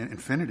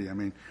infinity. I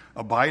mean,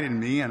 abide in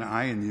me and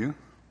I in you.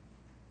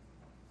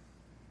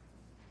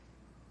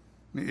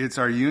 It's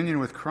our union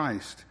with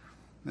Christ,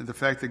 the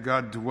fact that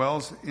God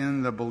dwells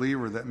in the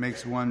believer, that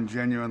makes one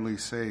genuinely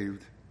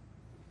saved.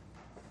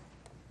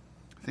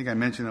 I think I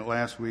mentioned it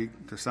last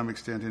week, to some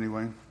extent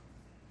anyway.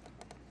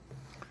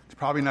 It's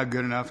probably not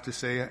good enough to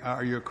say,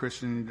 are you a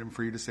Christian, and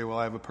for you to say, well,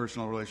 I have a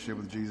personal relationship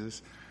with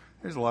Jesus.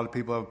 There's a lot of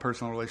people who have a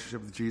personal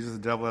relationship with Jesus. The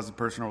devil has a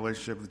personal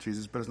relationship with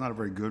Jesus, but it's not a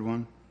very good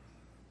one.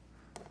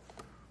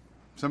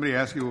 Somebody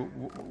asks you,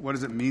 what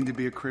does it mean to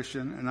be a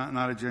Christian? And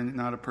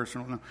not a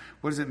personal. No.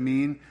 What does it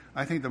mean?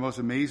 I think the most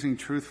amazing,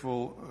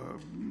 truthful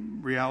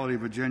reality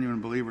of a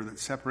genuine believer that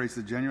separates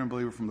the genuine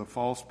believer from the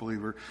false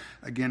believer,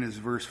 again, is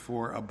verse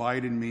 4,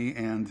 abide in me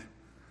and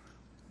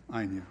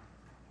I in you.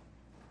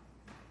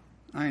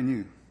 I in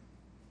you.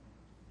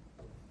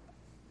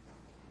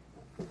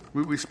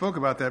 We spoke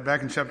about that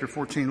back in chapter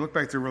 14. Look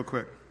back there real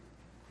quick.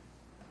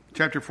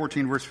 Chapter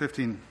 14, verse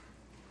 15.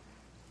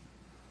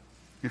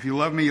 If you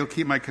love me, you'll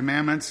keep my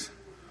commandments.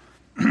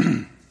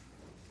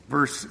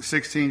 Verse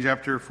 16,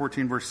 chapter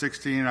 14, verse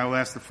 16. I will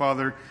ask the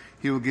Father,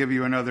 he will give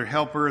you another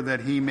helper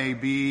that he may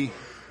be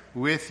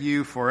with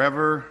you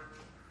forever.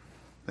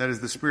 That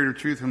is the Spirit of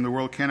truth whom the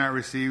world cannot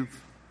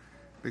receive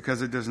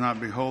because it does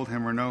not behold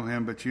him or know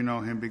him, but you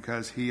know him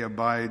because he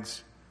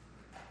abides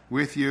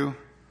with you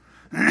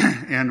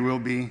and will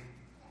be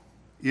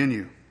in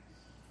you.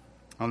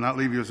 I'll not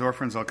leave you as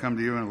orphans. I'll come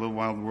to you. In a little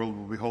while the world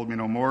will behold me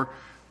no more.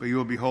 But you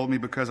will behold me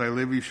because I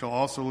live. You shall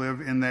also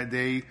live. In that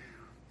day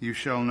you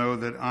shall know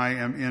that I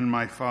am in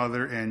my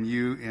Father, and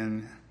you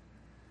in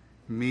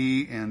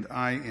me, and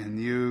I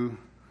in you.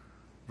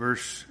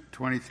 Verse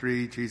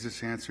 23,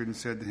 Jesus answered and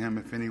said to him,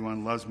 if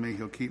anyone loves me,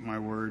 he'll keep my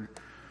word.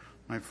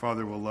 My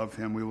Father will love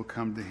him. We will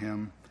come to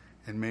him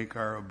and make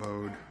our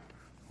abode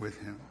with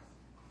him.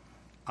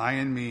 I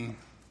in me,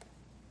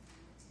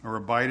 or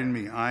abide in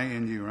me, I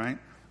in you, right?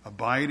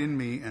 Abide in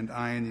me and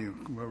I in you.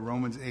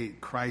 Romans 8,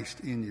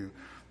 Christ in you.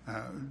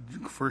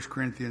 1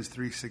 Corinthians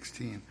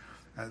 3:16,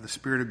 the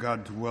Spirit of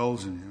God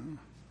dwells in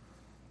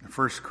you.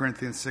 1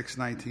 Corinthians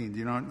 6:19, do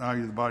you not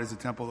know the body is the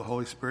temple of the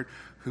Holy Spirit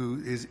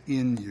who is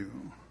in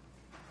you?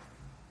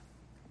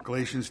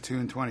 Galatians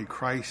 2:20,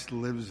 Christ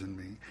lives in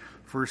me.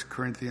 1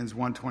 Corinthians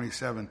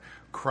 1:27,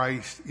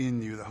 Christ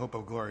in you, the hope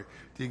of glory.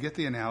 Do you get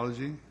the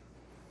analogy?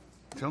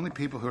 It's only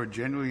people who are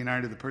genuinely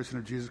united to the person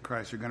of Jesus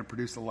Christ are going to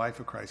produce the life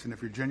of Christ. And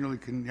if you're genuinely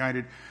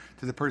united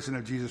to the person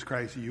of Jesus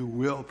Christ, you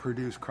will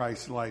produce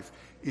Christ's life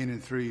in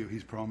and through you.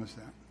 He's promised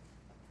that.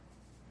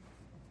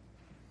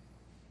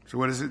 So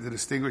what is it that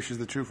distinguishes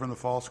the true from the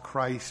false?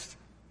 Christ.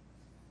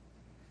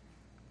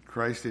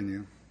 Christ in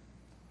you.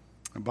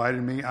 Abide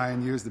in me, I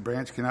in you, as the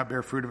branch cannot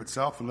bear fruit of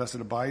itself unless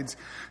it abides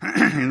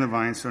in the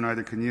vine, so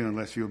neither can you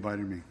unless you abide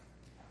in me.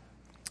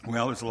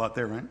 Well, there's a lot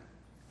there, right?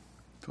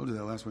 I told you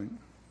that last week.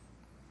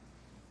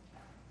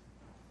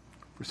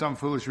 For some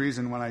foolish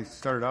reason, when I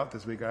started out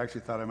this week, I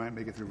actually thought I might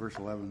make it through verse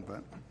 11,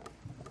 but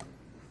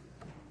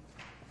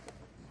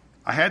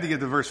I had to get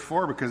to verse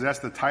 4 because that's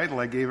the title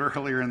I gave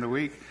earlier in the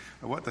week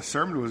of what the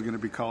sermon was going to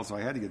be called, so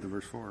I had to get to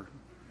verse 4.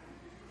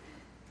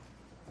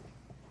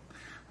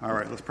 All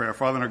right, let's pray. Our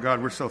Father and our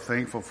God, we're so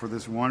thankful for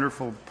this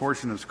wonderful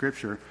portion of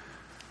Scripture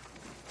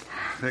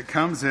that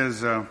comes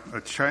as a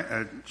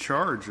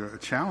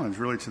challenge,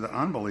 really, to the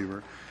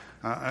unbeliever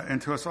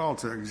and to us all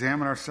to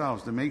examine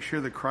ourselves, to make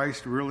sure that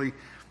Christ really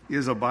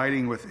is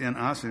abiding within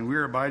us and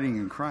we're abiding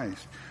in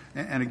Christ.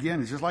 And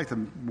again, it's just like the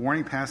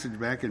warning passage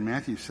back in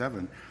Matthew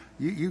 7.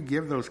 You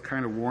give those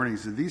kind of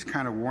warnings, these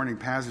kind of warning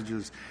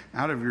passages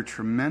out of your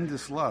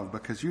tremendous love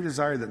because you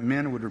desire that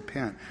men would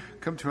repent,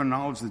 come to a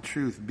knowledge of the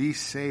truth, be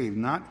saved,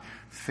 not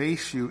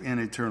face you in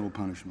eternal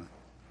punishment.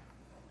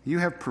 You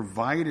have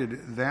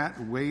provided that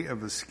way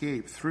of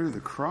escape through the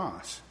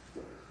cross,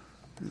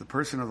 through the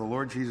person of the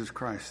Lord Jesus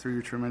Christ, through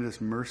your tremendous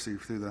mercy,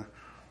 through the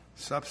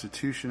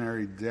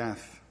substitutionary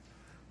death,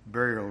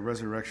 burial,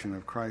 resurrection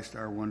of Christ,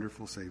 our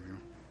wonderful Savior.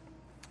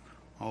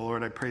 Oh,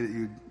 Lord, I pray that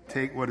you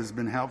take what has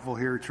been helpful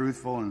here,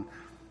 truthful, and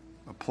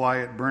apply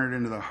it, burn it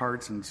into the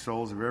hearts and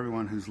souls of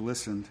everyone who's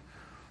listened,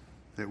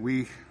 that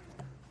we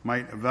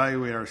might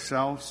evaluate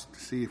ourselves to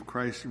see if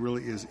Christ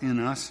really is in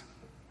us.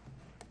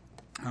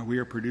 We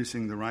are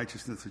producing the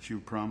righteousness that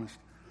you've promised.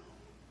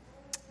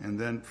 And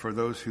then for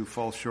those who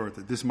fall short,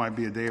 that this might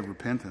be a day of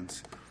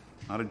repentance,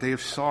 not a day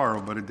of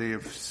sorrow, but a day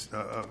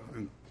of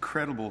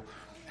incredible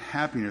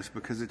happiness,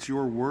 because it's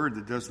your word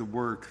that does the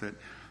work that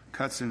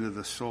cuts into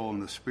the soul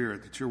and the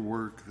spirit. It's your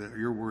word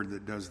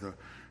that does the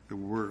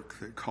work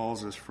that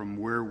calls us from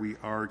where we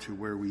are to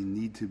where we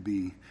need to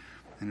be.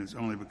 And it's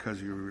only because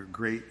of your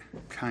great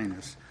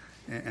kindness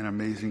and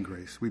amazing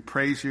grace. We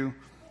praise you,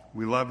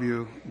 we love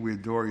you, we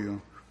adore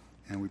you,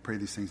 and we pray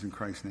these things in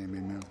Christ's name.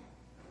 Amen.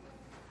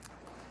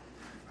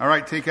 All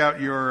right, take out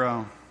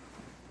your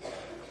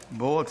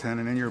bulletin,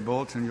 and in your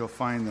bulletin you'll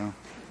find the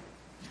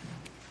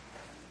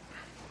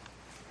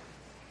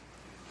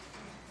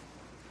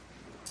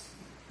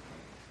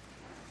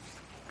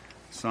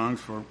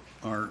songs for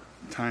our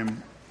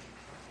time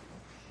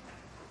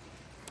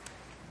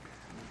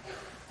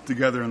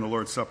together in the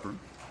Lord's Supper.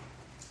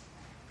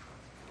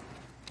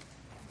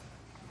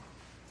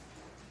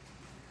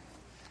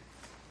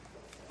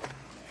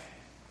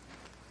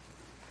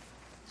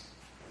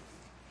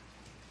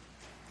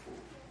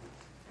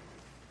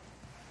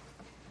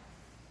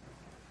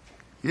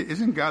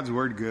 Isn't God's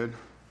word good?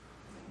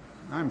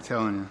 I'm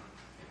telling you.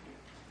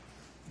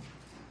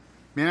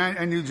 I mean,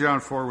 I knew John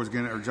 4 was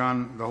going to, or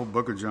John, the whole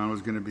book of John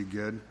was going to be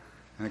good.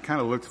 And I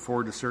kind of looked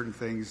forward to certain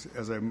things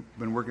as I've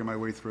been working my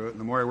way through it. And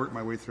the more I work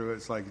my way through it,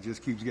 it's like it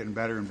just keeps getting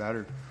better and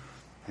better.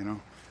 You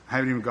know, I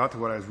haven't even got to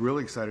what I was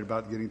really excited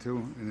about getting to,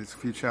 and it's a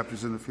few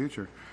chapters in the future.